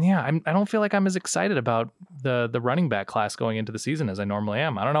yeah, I don't feel like I'm as excited about the running back class going into the season as I normally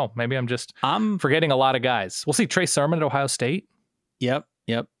am. I don't know. Maybe I'm forgetting a lot of guys. We'll see Trey Sermon at Ohio State. Yep.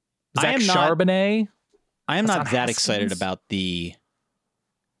 Zach Charbonnet. I am not that Haskins. excited about the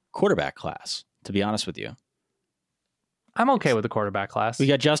quarterback class, to be honest with you. I'm okay with the quarterback class. We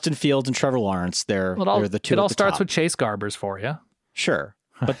got Justin Fields and Trevor Lawrence. They're the two. It all at the starts top. with Chase Garbers for you. Sure.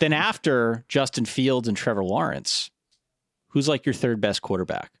 But then after Justin Fields and Trevor Lawrence, who's like your third best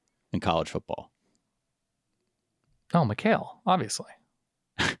quarterback in college football? Oh, McHale, obviously.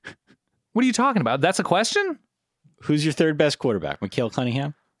 What are you talking about? That's a question? Who's your third best quarterback? Mikhail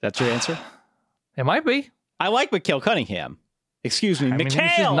Cunningham? That's your answer? It might be. I like Mikhail Cunningham. Excuse me, I mean, he's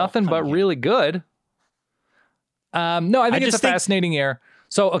Mikhail just nothing but Cunningham. really good. No, I think it's a fascinating year.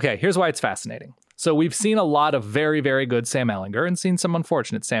 So, okay, here's why it's fascinating. So we've seen a lot of very, very good Sam Ehlinger and seen some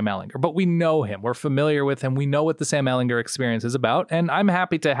unfortunate Sam Ehlinger, but we know him. We're familiar with him. We know what the Sam Ehlinger experience is about, and I'm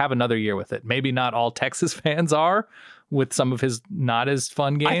happy to have another year with it. Maybe not all Texas fans are with some of his not as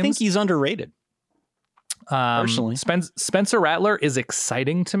fun games. I think he's underrated. Personally. Spencer Rattler is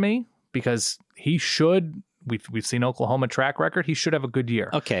exciting to me because he should... We've seen Oklahoma track record. He should have a good year.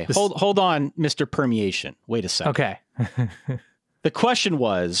 Okay, hold on, Mr. Permeation. Wait a second. Okay. The question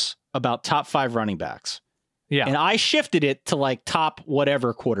was about top 5 running backs. Yeah. And I shifted it to like top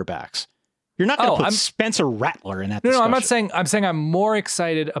whatever quarterbacks. You're not going to put Spencer Rattler in that discussion. No, I'm not saying. I'm saying I'm more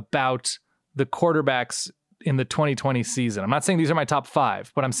excited about the quarterbacks in the 2020 season. I'm not saying these are my top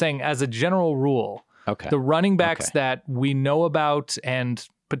 5, but I'm saying as a general rule, the running backs that we know about and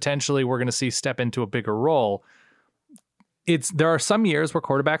potentially we're going to see step into a bigger role. There are some years where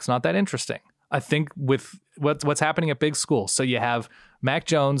quarterback's not that interesting. I think with what's happening at big schools. So you have Mac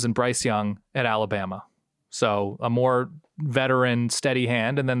Jones and Bryce Young at Alabama. So a more veteran, steady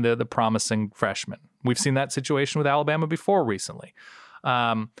hand, and then the promising freshman. We've seen that situation with Alabama before recently.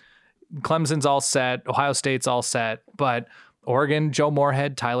 Clemson's all set. Ohio State's all set. But Oregon, Joe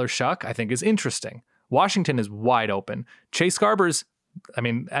Moorhead, Tyler Shuck, I think is interesting. Washington is wide open. Chase Garbers, I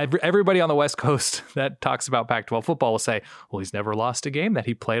mean, everybody on the West Coast that talks about Pac-12 football will say, well, he's never lost a game that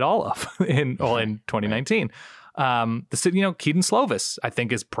he played all of in 2019. Keaton Slovis, I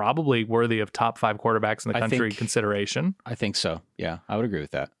think, is probably worthy of top 5 quarterbacks in the country consideration. I think so. Yeah, I would agree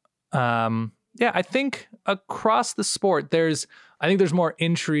with that. I think across the sport, there's more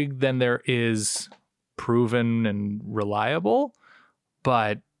intrigue than there is proven and reliable,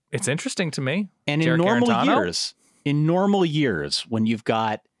 but it's interesting to me. And in normal years, when you've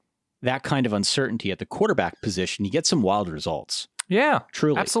got that kind of uncertainty at the quarterback position, you get some wild results. Yeah,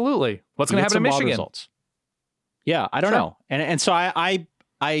 truly. Absolutely. What's going to happen in Michigan? Results. Yeah, I don't know. And so I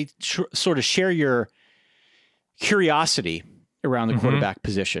sort of share your curiosity around the quarterback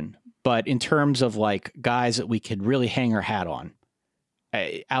position. But in terms of like guys that we could really hang our hat on,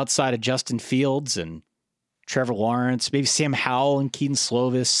 outside of Justin Fields and Trevor Lawrence, maybe Sam Howell and Keaton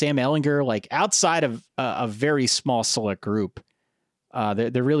Slovis, Sam Ehlinger, like outside of a very small select group,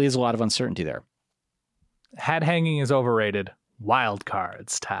 there really is a lot of uncertainty there. Hat hanging is overrated. Wild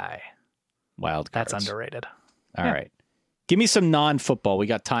cards, Ty. Wild cards. That's underrated. All right. Give me some non-football. We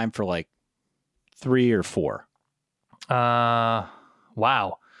got time for like 3 or 4.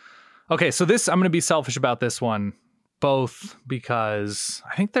 Wow. Okay, so I'm going to be selfish about this one, both because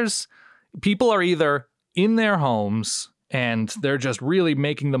I think people are either in their homes and they're just really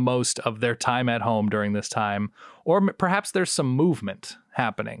making the most of their time at home during this time, or perhaps there's some movement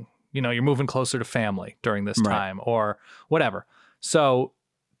happening. You know, you're moving closer to family during this time or whatever. So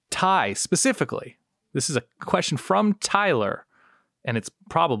Ty, specifically, this is a question from Tyler, and it's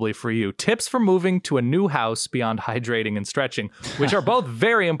probably for you. Tips for moving to a new house beyond hydrating and stretching, which are both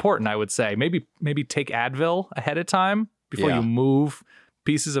very important, I would say. Maybe take Advil ahead of time before you move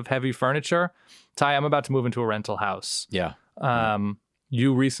pieces of heavy furniture. Ty, I'm about to move into a rental house. Yeah.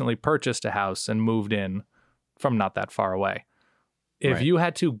 You recently purchased a house and moved in from not that far away. If you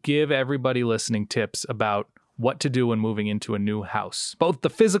had to give everybody listening tips about what to do when moving into a new house, both the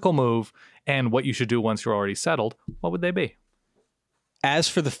physical move and what you should do once you're already settled, what would they be? As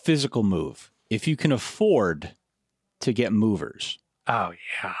for the physical move, if you can afford to get movers. Oh,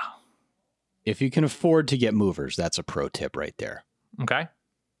 yeah. If you can afford to get movers, that's a pro tip right there. Okay.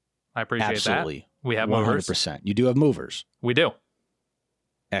 I appreciate that. Absolutely. We have 100%. movers. You do have movers. We do.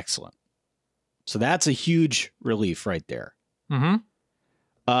 Excellent. So that's a huge relief right there. Mm-hmm.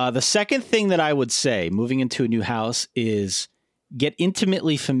 The second thing that I would say moving into a new house is get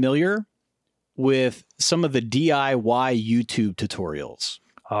intimately familiar with some of the DIY YouTube tutorials.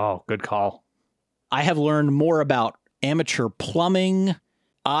 Oh, good call. I have learned more about amateur plumbing,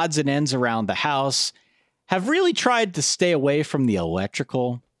 odds and ends around the house, have really tried to stay away from the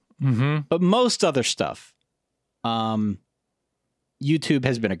electrical, but most other stuff, YouTube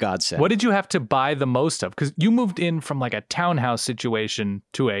has been a godsend. What did you have to buy the most of? Because you moved in from like a townhouse situation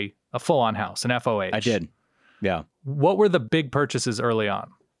to a full-on house, an FOH. I did. Yeah. What were the big purchases early on?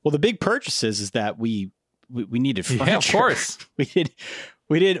 Well, the big purchases is that we needed furniture. Yeah, of course.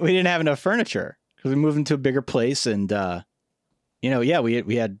 we didn't have enough furniture because we moved into a bigger place, and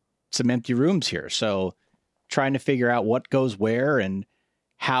we had some empty rooms here. So trying to figure out what goes where and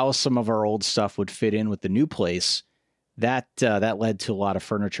how some of our old stuff would fit in with the new place, that led to a lot of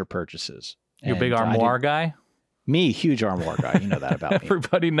furniture purchases. You a big armoire guy? Me, huge armoire guy. You know that about me.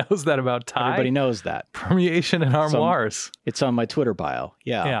 Everybody knows that about Ty. Everybody knows that. Permeation and armoires. It's on my Twitter bio.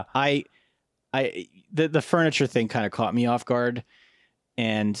 Yeah. The furniture thing kind of caught me off guard.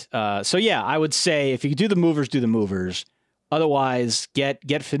 And I would say if you do the movers, do the movers. Otherwise,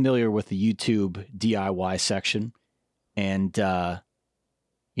 get familiar with the YouTube DIY section and,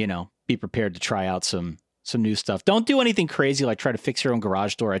 be prepared to try out some new stuff. Don't do anything crazy like try to fix your own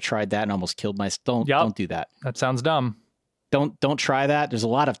garage door. I tried that and almost killed myself. Don't do that. That sounds dumb. Don't try that. There's a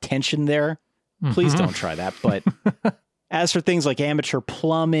lot of tension there. Please don't try that. But as for things like amateur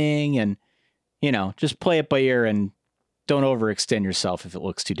plumbing and, just play it by ear and don't overextend yourself if it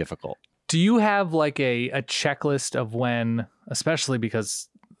looks too difficult. Do you have like a checklist of when, especially because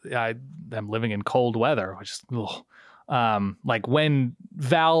I'm living in cold weather, which is like when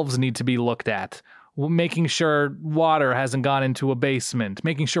valves need to be looked at, making sure water hasn't gone into a basement,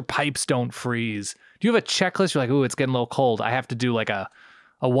 making sure pipes don't freeze. Do you have a checklist? You're like, ooh, it's getting a little cold. I have to do like a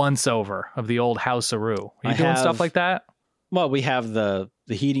once over of the old house-a-roo. Are you doing stuff like that? Well, we have the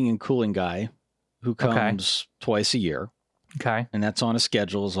heating and cooling guy who comes twice a year. Okay. And that's on a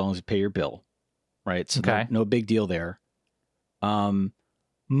schedule as long as you pay your bill. Right. So no big deal there.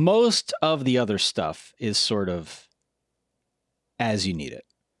 Most of the other stuff is sort of as you need it.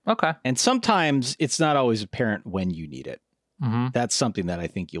 Okay. And sometimes it's not always apparent when you need it. Mm-hmm. That's something that I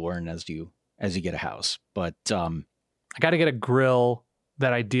think you learn as you get a house. But I got to get a grill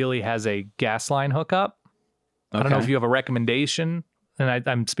that ideally has a gas line hookup. Okay. I don't know if you have a recommendation, and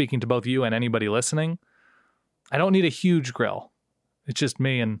I'm speaking to both you and anybody listening. I don't need a huge grill. It's just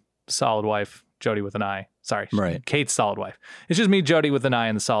me and the solid wife, Jody with an I. Sorry, right. Kate's solid wife. It's just me, Jody with an I,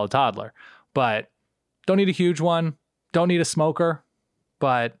 and the solid toddler. But don't need a huge one. Don't need a smoker.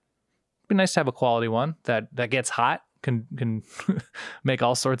 But it'd be nice to have a quality one that gets hot, can make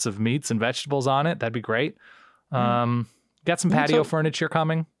all sorts of meats and vegetables on it. That'd be great. Got some patio furniture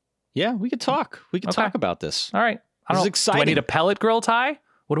coming. Yeah, we could talk. We could talk about this. All right. This is exciting. Do I need a pellet grill, Ty?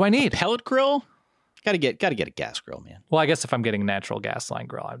 What do I need? A pellet grill? Got to get a gas grill, man. Well, I guess if I'm getting a natural gas line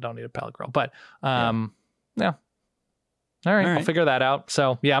grill, I don't need a pellet grill. But yeah. All right, I'll figure that out.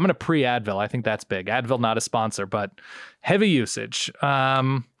 So, yeah, I'm going to pre-Advil. I think that's big. Advil, not a sponsor, but heavy usage.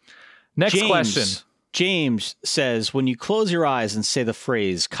 Next question. James says, when you close your eyes and say the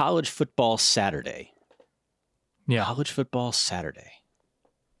phrase college football Saturday. Yeah. College football Saturday.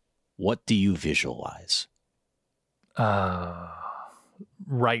 What do you visualize?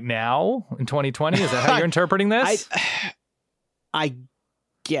 Right now in 2020? Is that how you're interpreting this? I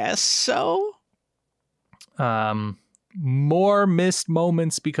guess so. More missed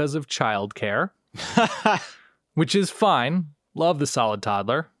moments because of childcare, which is fine. Love the solid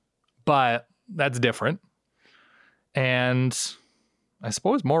toddler, but that's different. And I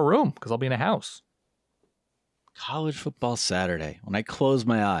suppose more room because I'll be in a house. College football Saturday. When I close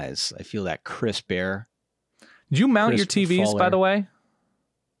my eyes, I feel that crisp air. Did you mount your Crisp TVs, fall by air. the way?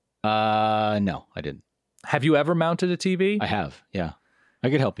 No, I didn't. Have you ever mounted a TV? I have, yeah. I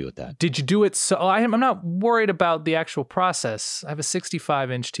could help you with that. Did you do it? So I'm not worried about the actual process. I have a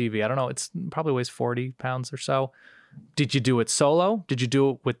 65-inch TV. I don't know. It's probably weighs 40 pounds or so. Did you do it solo? Did you do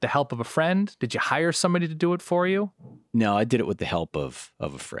it with the help of a friend? Did you hire somebody to do it for you? No, I did it with the help of a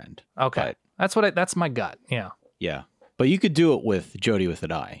friend. Okay. That's my gut. Yeah. Yeah. But you could do it with Jody with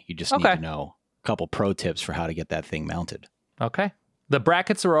an eye. You just need Okay. to know a couple pro tips for how to get that thing mounted. Okay. The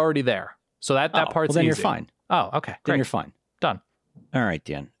brackets are already there. So that part's well, then easy. you're fine. Oh, okay. Then Great. you're fine. Done. All right,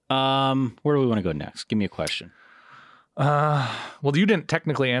 Dan. Where do we want to go next? Give me a question. Well, you didn't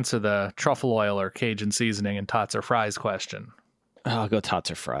technically answer the truffle oil or Cajun seasoning and tots or fries question. I'll go tots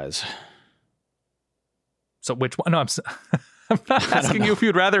or fries. So which one? No, I'm not asking you if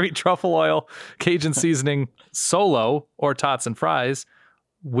you'd rather eat truffle oil, Cajun seasoning solo or tots and fries.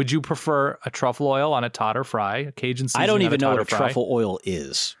 Would you prefer a truffle oil on a tot or fry, a Cajun seasoning I don't on even a know tot what or a fry? truffle oil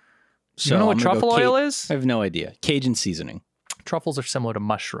is. You know what I'm gonna truffle go oil is? I have no idea. Cajun seasoning. Truffles are similar to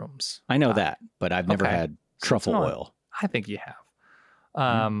mushrooms. I know that, but I've never Okay. had truffle No, oil. I think you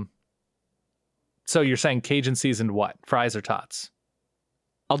have. So you're saying Cajun seasoned what? Fries or tots?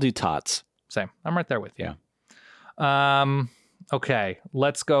 I'll do tots. Same. I'm right there with you. Yeah. Okay.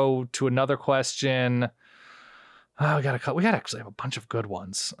 Let's go to another question. Oh, we got actually have a bunch of good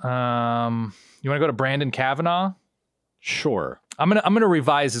ones. You want to go to Brandon Kavanaugh? Sure. I'm gonna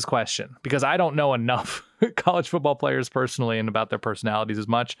revise his question because I don't know enough college football players personally and about their personalities as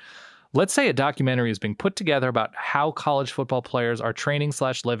much. Let's say a documentary is being put together about how college football players are training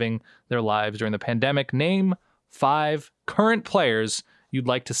 / living their lives during the pandemic. Name 5 current players you'd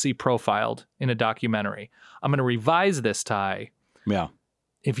like to see profiled in a documentary. I'm going to revise this, Ty. Yeah.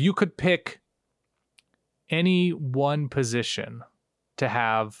 If you could pick any one position to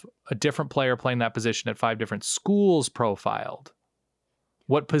have a different player playing that position at 5 different schools profiled,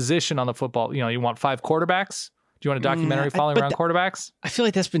 what position on the football, you want 5 quarterbacks? Do you want a documentary following around quarterbacks? I feel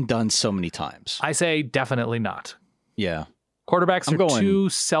like that's been done so many times. I say definitely not. Yeah. Quarterbacks I'm are going- too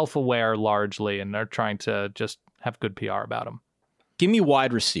self-aware largely, and they're trying to just have good PR about them. Give me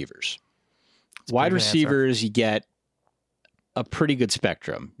wide receivers. a Wide pretty good answer. receivers, you get a pretty good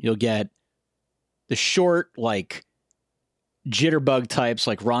spectrum. You'll get the short, like, jitterbug types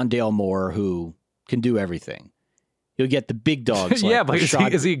like Rondale Moore who can do everything. You'll get the big dogs. Like Yeah, but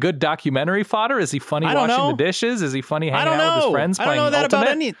Rashad. is he good documentary fodder? Is he funny I don't washing know. the dishes? Is he funny I hanging don't out with his know. friends I don't playing know that Ultimate?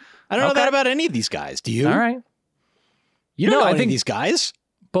 about any. I don't know Okay. that about any of these guys. Do you? All right. You don't No, know I any think- of these guys.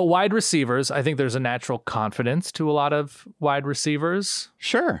 But wide receivers, I think there's a natural confidence to a lot of wide receivers.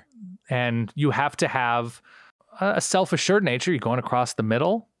 Sure. And you have to have a self-assured nature. You're going across the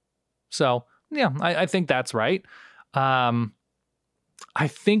middle. So, yeah, I think that's right. I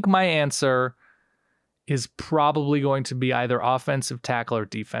think my answer is probably going to be either offensive tackle or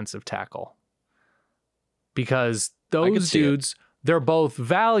defensive tackle. Because could those see it. dudes, they're both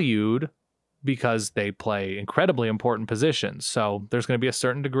valued because they play incredibly important positions. So there's going to be a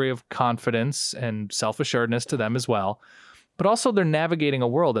certain degree of confidence and self-assuredness to them as well. But also they're navigating a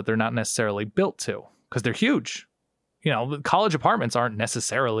world that they're not necessarily built to because they're huge. The college apartments aren't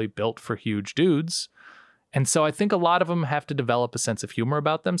necessarily built for huge dudes. And so I think a lot of them have to develop a sense of humor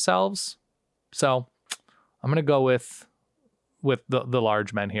about themselves. So I'm going to go with the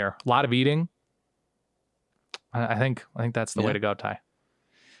large men here. A lot of eating. I think that's the way to go, Ty.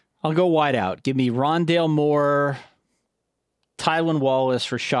 I'll go wide out. Give me Rondale Moore, Tylan Wallace,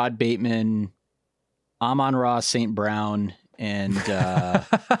 Rashad Bateman, Amon-Ra St. Brown, and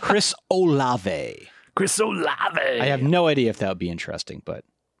Chris Olave. Chris Olave. I have no idea if that would be interesting, but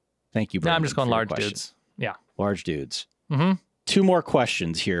thank you, No, Brandon. I'm just going for your large question. dudes. Yeah. Large dudes. Mm-hmm. 2 more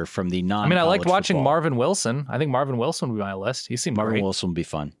questions here from the non. I mean, I liked watching football. Marvin Wilson. I think Marvin Wilson would be on my list. He seemed Marvin great. Wilson would be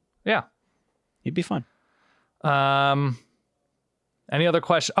fun. Yeah. He'd be fun. Any other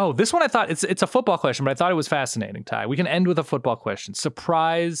question? Oh, this one I thought it's a football question, but I thought it was fascinating, Ty. We can end with a football question.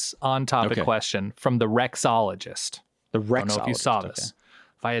 Surprise on topic question from the Rexologist. The Rexologist. I don't know if you saw this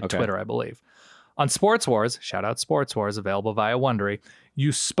via Twitter, I believe. On Sports Wars, shout out Sports Wars, available via Wondery,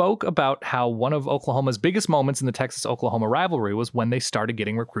 you spoke about how one of Oklahoma's biggest moments in the Texas-Oklahoma rivalry was when they started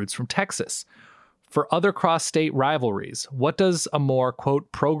getting recruits from Texas. For other cross-state rivalries, what does a more,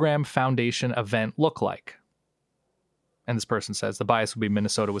 quote, program foundation event look like? And this person says the bias would be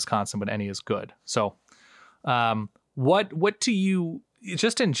Minnesota, Wisconsin, but any is good. So what to you,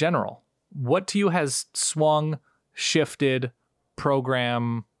 just in general, what to you has swung, shifted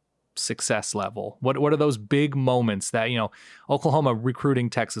program success level? What are those big moments that, Oklahoma recruiting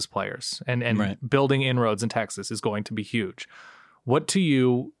Texas players and building inroads in Texas is going to be huge. What to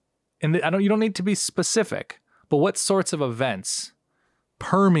you, and you don't need to be specific, but what sorts of events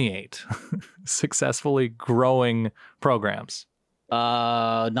permeate successfully growing programs?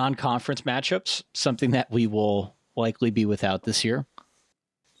 Non-conference matchups, something that we will likely be without this year.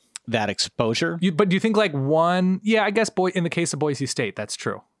 That exposure. But do you think like one? Yeah, I guess in the case of Boise State, that's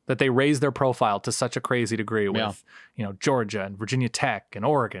true. That they raised their profile to such a crazy degree with, Georgia and Virginia Tech and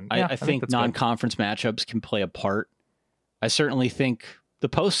Oregon. I think non-conference matchups can play a part. I certainly think the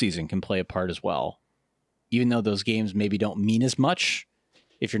postseason can play a part as well, even though those games maybe don't mean as much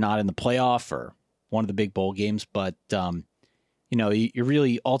if you're not in the playoff or one of the big bowl games. But, you're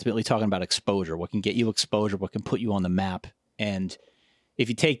really ultimately talking about exposure, what can get you exposure, what can put you on the map. And if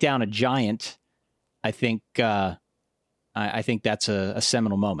you take down a giant, I think that's a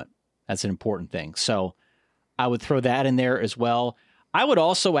seminal moment. That's an important thing. So I would throw that in there as well. I would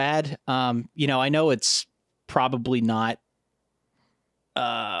also add, I know it's probably not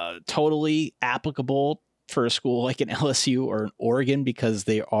totally applicable for a school like an LSU or an Oregon because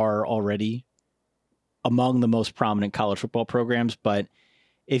they are already among the most prominent college football programs. But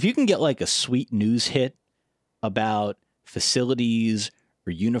if you can get like a sweet news hit about facilities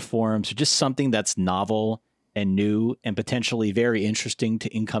or uniforms or just something that's novel and new and potentially very interesting to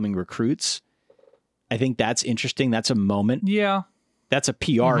incoming recruits, I think that's interesting. That's a moment. Yeah. That's a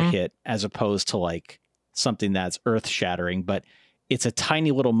PR hit as opposed to like something that's earth shattering, but it's a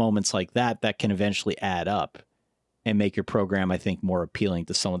tiny little moments like that can eventually add up and make your program, I think, more appealing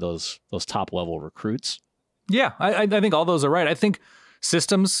to some of those top level recruits. Yeah, I think all those are right. I think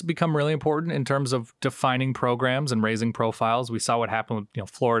systems become really important in terms of defining programs and raising profiles. We saw what happened with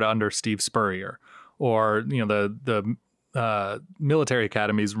Florida under Steve Spurrier, or the military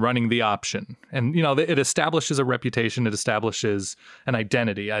academies running the option, and it establishes a reputation, it establishes an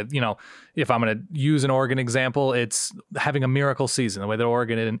identity. If I'm going to use an Oregon example, it's having a miracle season the way that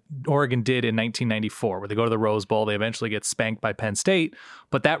Oregon did in 1994, where they go to the Rose Bowl, they eventually get spanked by Penn State,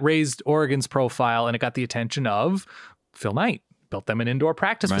 but that raised Oregon's profile and it got the attention of Phil Knight. Built them an indoor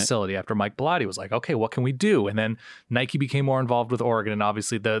practice facility after Mike Bellotti was like, okay, what can we do? And then Nike became more involved with Oregon, and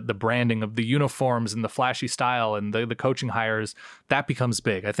obviously the branding of the uniforms and the flashy style and the coaching hires, that becomes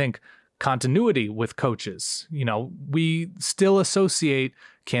big. I think continuity with coaches, we still associate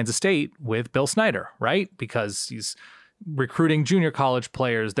Kansas State with Bill Snyder, right? Because he's recruiting junior college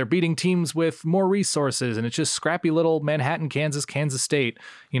players. They're beating teams with more resources, and it's just scrappy little Manhattan, Kansas State,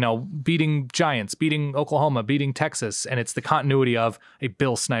 beating Giants, beating Oklahoma, beating Texas. And it's the continuity of a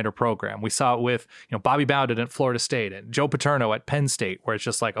Bill Snyder program. We saw it with, Bobby Bowden at Florida State and Joe Paterno at Penn State, where it's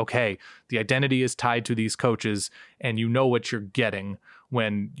just like, okay, the identity is tied to these coaches and you know what you're getting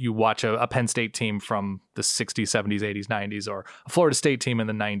when you watch a Penn State team from the 60s, 70s, 80s, 90s, or a Florida State team in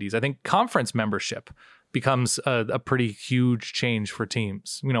the 90s. I think conference membership becomes a pretty huge change for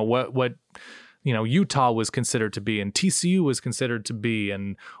teams. What Utah was considered to be, and TCU was considered to be,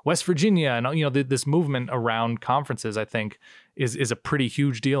 and West Virginia, and this movement around conferences, I think, is a pretty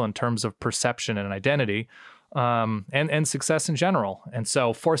huge deal in terms of perception and identity, and success in general. And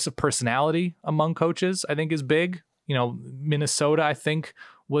so, force of personality among coaches, I think, is big. Minnesota, I think,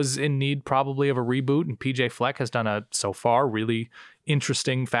 was in need probably of a reboot, and PJ Fleck has done a so far really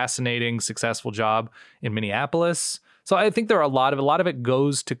interesting, fascinating, successful job in Minneapolis. So I think there are a lot of it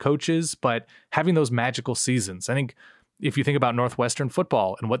goes to coaches, but having those magical seasons. I think if you think about Northwestern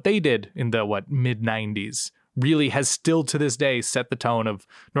football and what they did in the mid 90s, really has still to this day set the tone of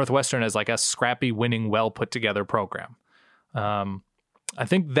Northwestern as like a scrappy, winning, well put together program. I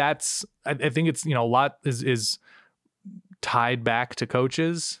think it's a lot is tied back to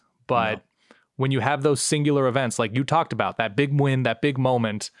coaches, but when you have those singular events like you talked about, that big win, that big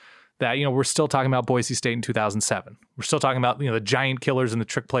moment, that we're still talking about Boise State in 2007. We're still talking about the giant killers and the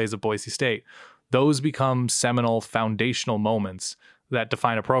trick plays of Boise State. Those become seminal, foundational moments that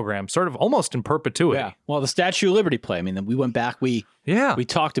define a program sort of almost in perpetuity. Yeah. Well, the Statue of Liberty play, I mean, we went back, we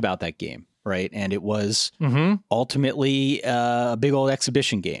talked about that game, right? And it was ultimately a big old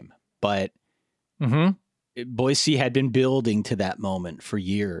exhibition game. But Boise had been building to that moment for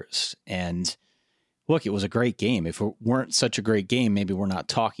years. And look, it was a great game. If it weren't such a great game, maybe we're not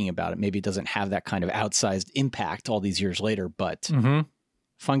talking about it. Maybe it doesn't have that kind of outsized impact all these years later. But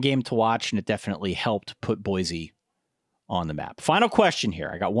fun game to watch, and it definitely helped put Boise on the map. Final question here.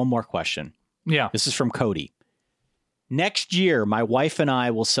 I got one more question. Yeah. This is from Cody. Next year, my wife and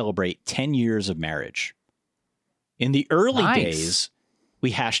I will celebrate 10 years of marriage. In the early days,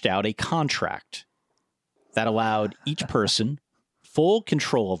 we hashed out a contract that allowed each person full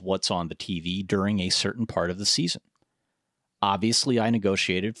control of what's on the TV during a certain part of the season. Obviously, I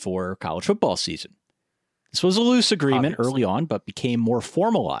negotiated for college football season. This was a loose agreement early on, but became more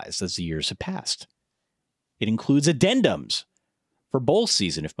formalized as the years have passed. It includes addendums for bowl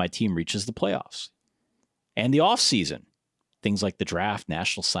season if my team reaches the playoffs. And the off season, things like the draft,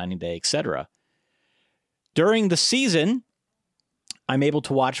 National Signing Day, etc. During the season, I'm able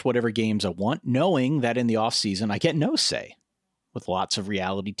to watch whatever games I want, knowing that in the off season, I get no say, with lots of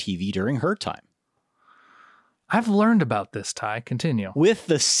reality TV during her time. I've learned about this, Ty. Continue. With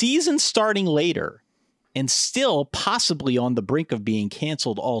the season starting later and still possibly on the brink of being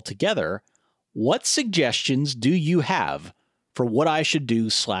canceled altogether, what suggestions do you have for what I should do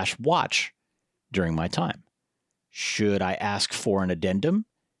 / watch during my time? Should I ask for an addendum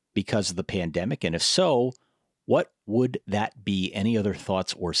because of the pandemic? And if so, what would that be? Any other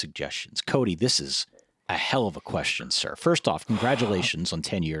thoughts or suggestions? Cody, this is a hell of a question, sir. First off, congratulations on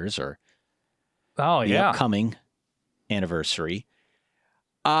 10 years or the upcoming anniversary.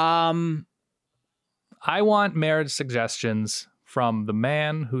 I want marriage suggestions from the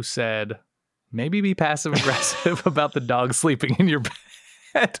man who said, maybe be passive aggressive about the dog sleeping in your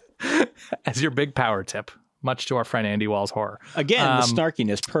bed as your big power tip, much to our friend Andy Wall's horror. Again, the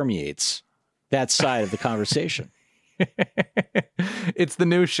snarkiness permeates that side of the conversation. It's the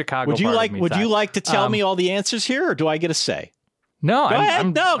new Chicago. Would you like to tell me all the answers here, or do I get a say? No,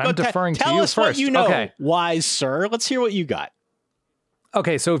 I'm go deferring to you first. Tell us what you know, okay. Wise sir. Let's hear what you got.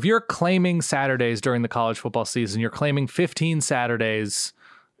 Okay, so if you're claiming Saturdays during the college football season, you're claiming 15 Saturdays.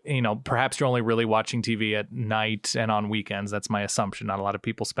 Perhaps you're only really watching TV at night and on weekends. That's my assumption. Not a lot of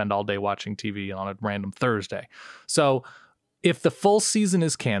people spend all day watching TV on a random Thursday. So if the full season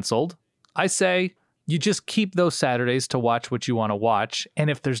is canceled, I say you just keep those Saturdays to watch what you want to watch. And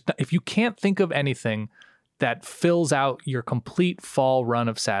if you can't think of anything that fills out your complete fall run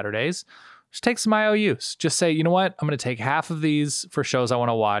of Saturdays, just take some IOUs. Just say, you know what? I'm going to take half of these for shows I want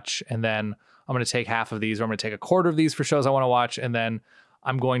to watch. And then I'm going to take half of these, or I'm going to take a quarter of these for shows I want to watch. And then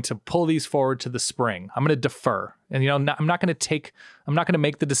I'm going to pull these forward to the spring. I'm going to defer. And, I'm not going to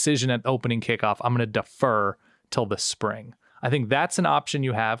make the decision at opening kickoff. I'm going to defer till the spring. I think that's an option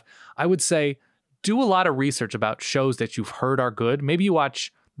you have. I would say do a lot of research about shows that you've heard are good. Maybe you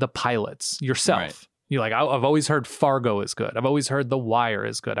watch the pilots yourself. Right. You're like, I've always heard Fargo is good. I've always heard The Wire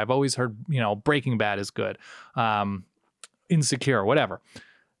is good. I've always heard, Breaking Bad is good. Insecure, whatever.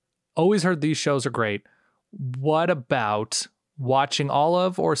 Always heard these shows are great. What about watching all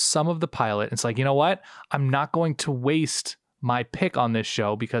of or some of the pilot? It's like, you know what? I'm not going to waste my pick on this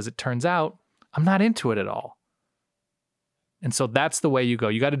show because it turns out I'm not into it at all. And so that's the way you go.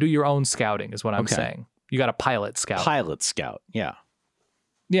 You got to do your own scouting is what I'm saying. You got to pilot scout. Pilot scout. Yeah.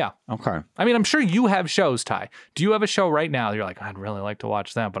 Yeah. Okay. I mean, I'm sure you have shows, Ty. Do you have a show right now that you're like, I'd really like to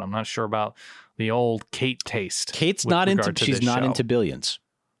watch that, but I'm not sure about the old Kate taste? Kate's not into Billions.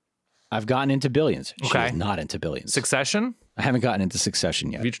 I've gotten into Billions. Okay. She's not into Billions. Succession? I haven't gotten into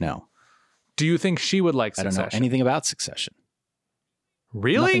Succession yet. No. Do you think she would like Succession? I don't know anything about Succession.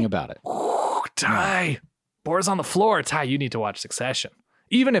 Really? Nothing about it. Ooh, Ty. Boar's on the floor. Ty, you need to watch Succession.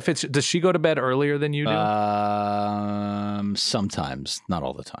 Even if does she go to bed earlier than you do? Sometimes, not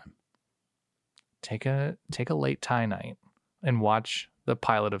all the time. Take a late Ty night and watch the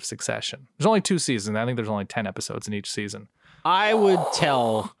pilot of Succession. There's only 2 seasons. I think there's only 10 episodes in each season. I would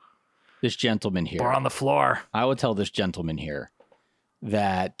tell this gentleman here. Boar on the floor. I would tell this gentleman here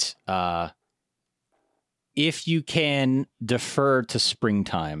that if you can defer to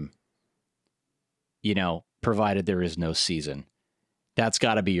springtime, provided there is no season, that's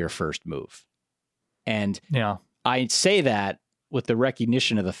got to be your first move. And I say that with the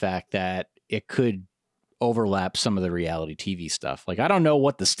recognition of the fact that it could overlap some of the reality TV stuff. Like, I don't know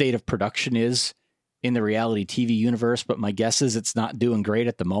what the state of production is in the reality TV universe, but my guess is it's not doing great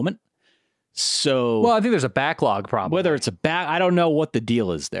at the moment. So, well, I think there's a backlog problem. Whether it's I don't know what the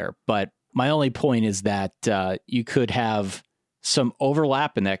deal is there, but my only point is that you could have some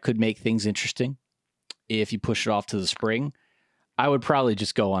overlap and that could make things interesting if you push it off to the spring, I would probably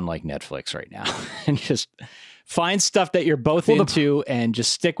just go on like Netflix right now and just find stuff that you're both into and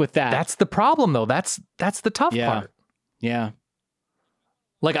just stick with that. That's the problem, though. That's the tough part. Yeah.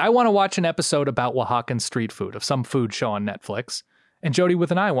 Like, I want to watch an episode about Oaxacan street food of some food show on Netflix, and Jody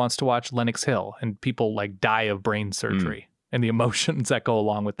with an eye wants to watch Lenox Hill and people like die of brain surgery and the emotions that go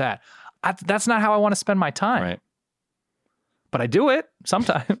along with that. That's not how I want to spend my time. Right. But I do it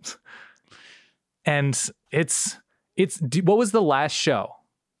sometimes. And what was the last show?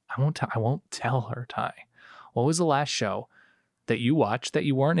 I won't tell her, Ty. What was the last show that you watched that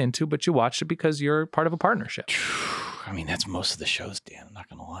you weren't into, but you watched it because you're part of a partnership? I mean, that's most of the shows, Dan. I'm not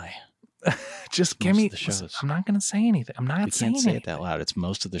going to lie. Just give me the shows. I'm not going to say anything. I'm not saying anything. You can't say it that loud. It's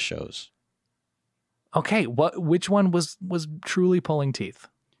most of the shows. Okay, which one was truly pulling teeth?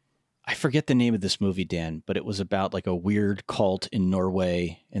 I forget the name of this movie, Dan, but it was about like a weird cult in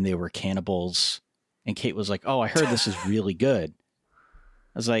Norway and they were cannibals. And Kate was like, "Oh, I heard this is really good."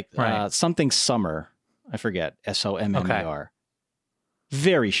 I was like, something Summer. I forget. Sommer. Okay.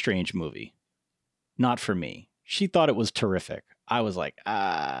 Very strange movie. Not for me. She thought it was terrific. I was like,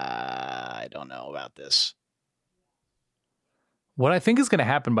 I don't know about this. What I think is going to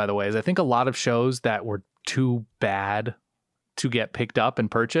happen, by the way, is I think a lot of shows that were too bad to get picked up and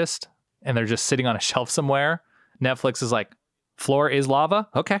purchased, and they're just sitting on a shelf somewhere, Netflix is like, floor is lava?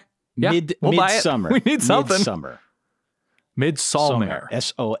 Okay. Yeah, we'll buy it. Midsummer. We need something. Midsommar. Sommar.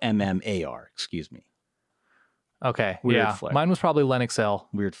 Excuse me. Okay. Weird flick. Mine was probably Lenox Hill.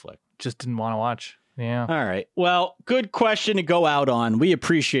 Weird flick. Just didn't want to watch. Yeah. All right. Well, good question to go out on. We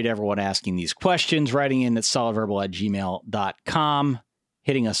appreciate everyone asking these questions, writing in at solidverbal@gmail.com,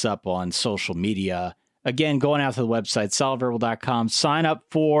 hitting us up on social media. Again, going out to the website, solidverbal.com. Sign up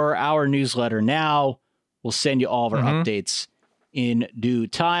for our newsletter now. We'll send you all of our updates in due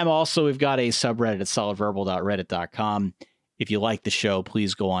time. Also, we've got a subreddit at solidverbal.reddit.com. If you like the show,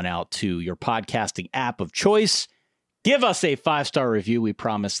 please go on out to your podcasting app of choice. Give us a 5-star review. We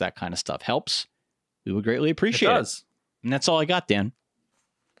promise that kind of stuff helps. We would greatly appreciate it. And that's all I got, Dan.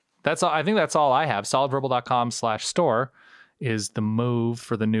 That's all. I think that's all I have. Solidverbal.com/store is the move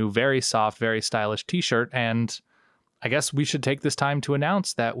for the new, very soft, very stylish t-shirt. And I guess we should take this time to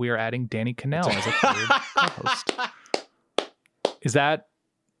announce that we are adding Danny Cannell as a third co-host.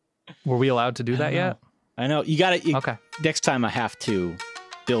 Were we allowed to do that yet? I know. You got to. Okay. Next time I have to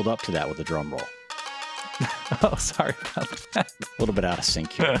build up to that with a drum roll. Oh, sorry about that. A little bit out of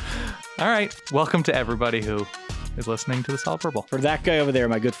sync here. All right. Welcome to everybody who is listening to the Solid Verbal. For that guy over there,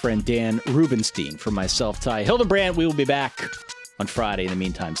 my good friend Dan Rubenstein. For myself, Ty Hildebrand, we will be back on Friday. In the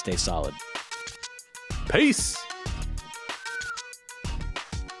meantime, stay solid. Peace.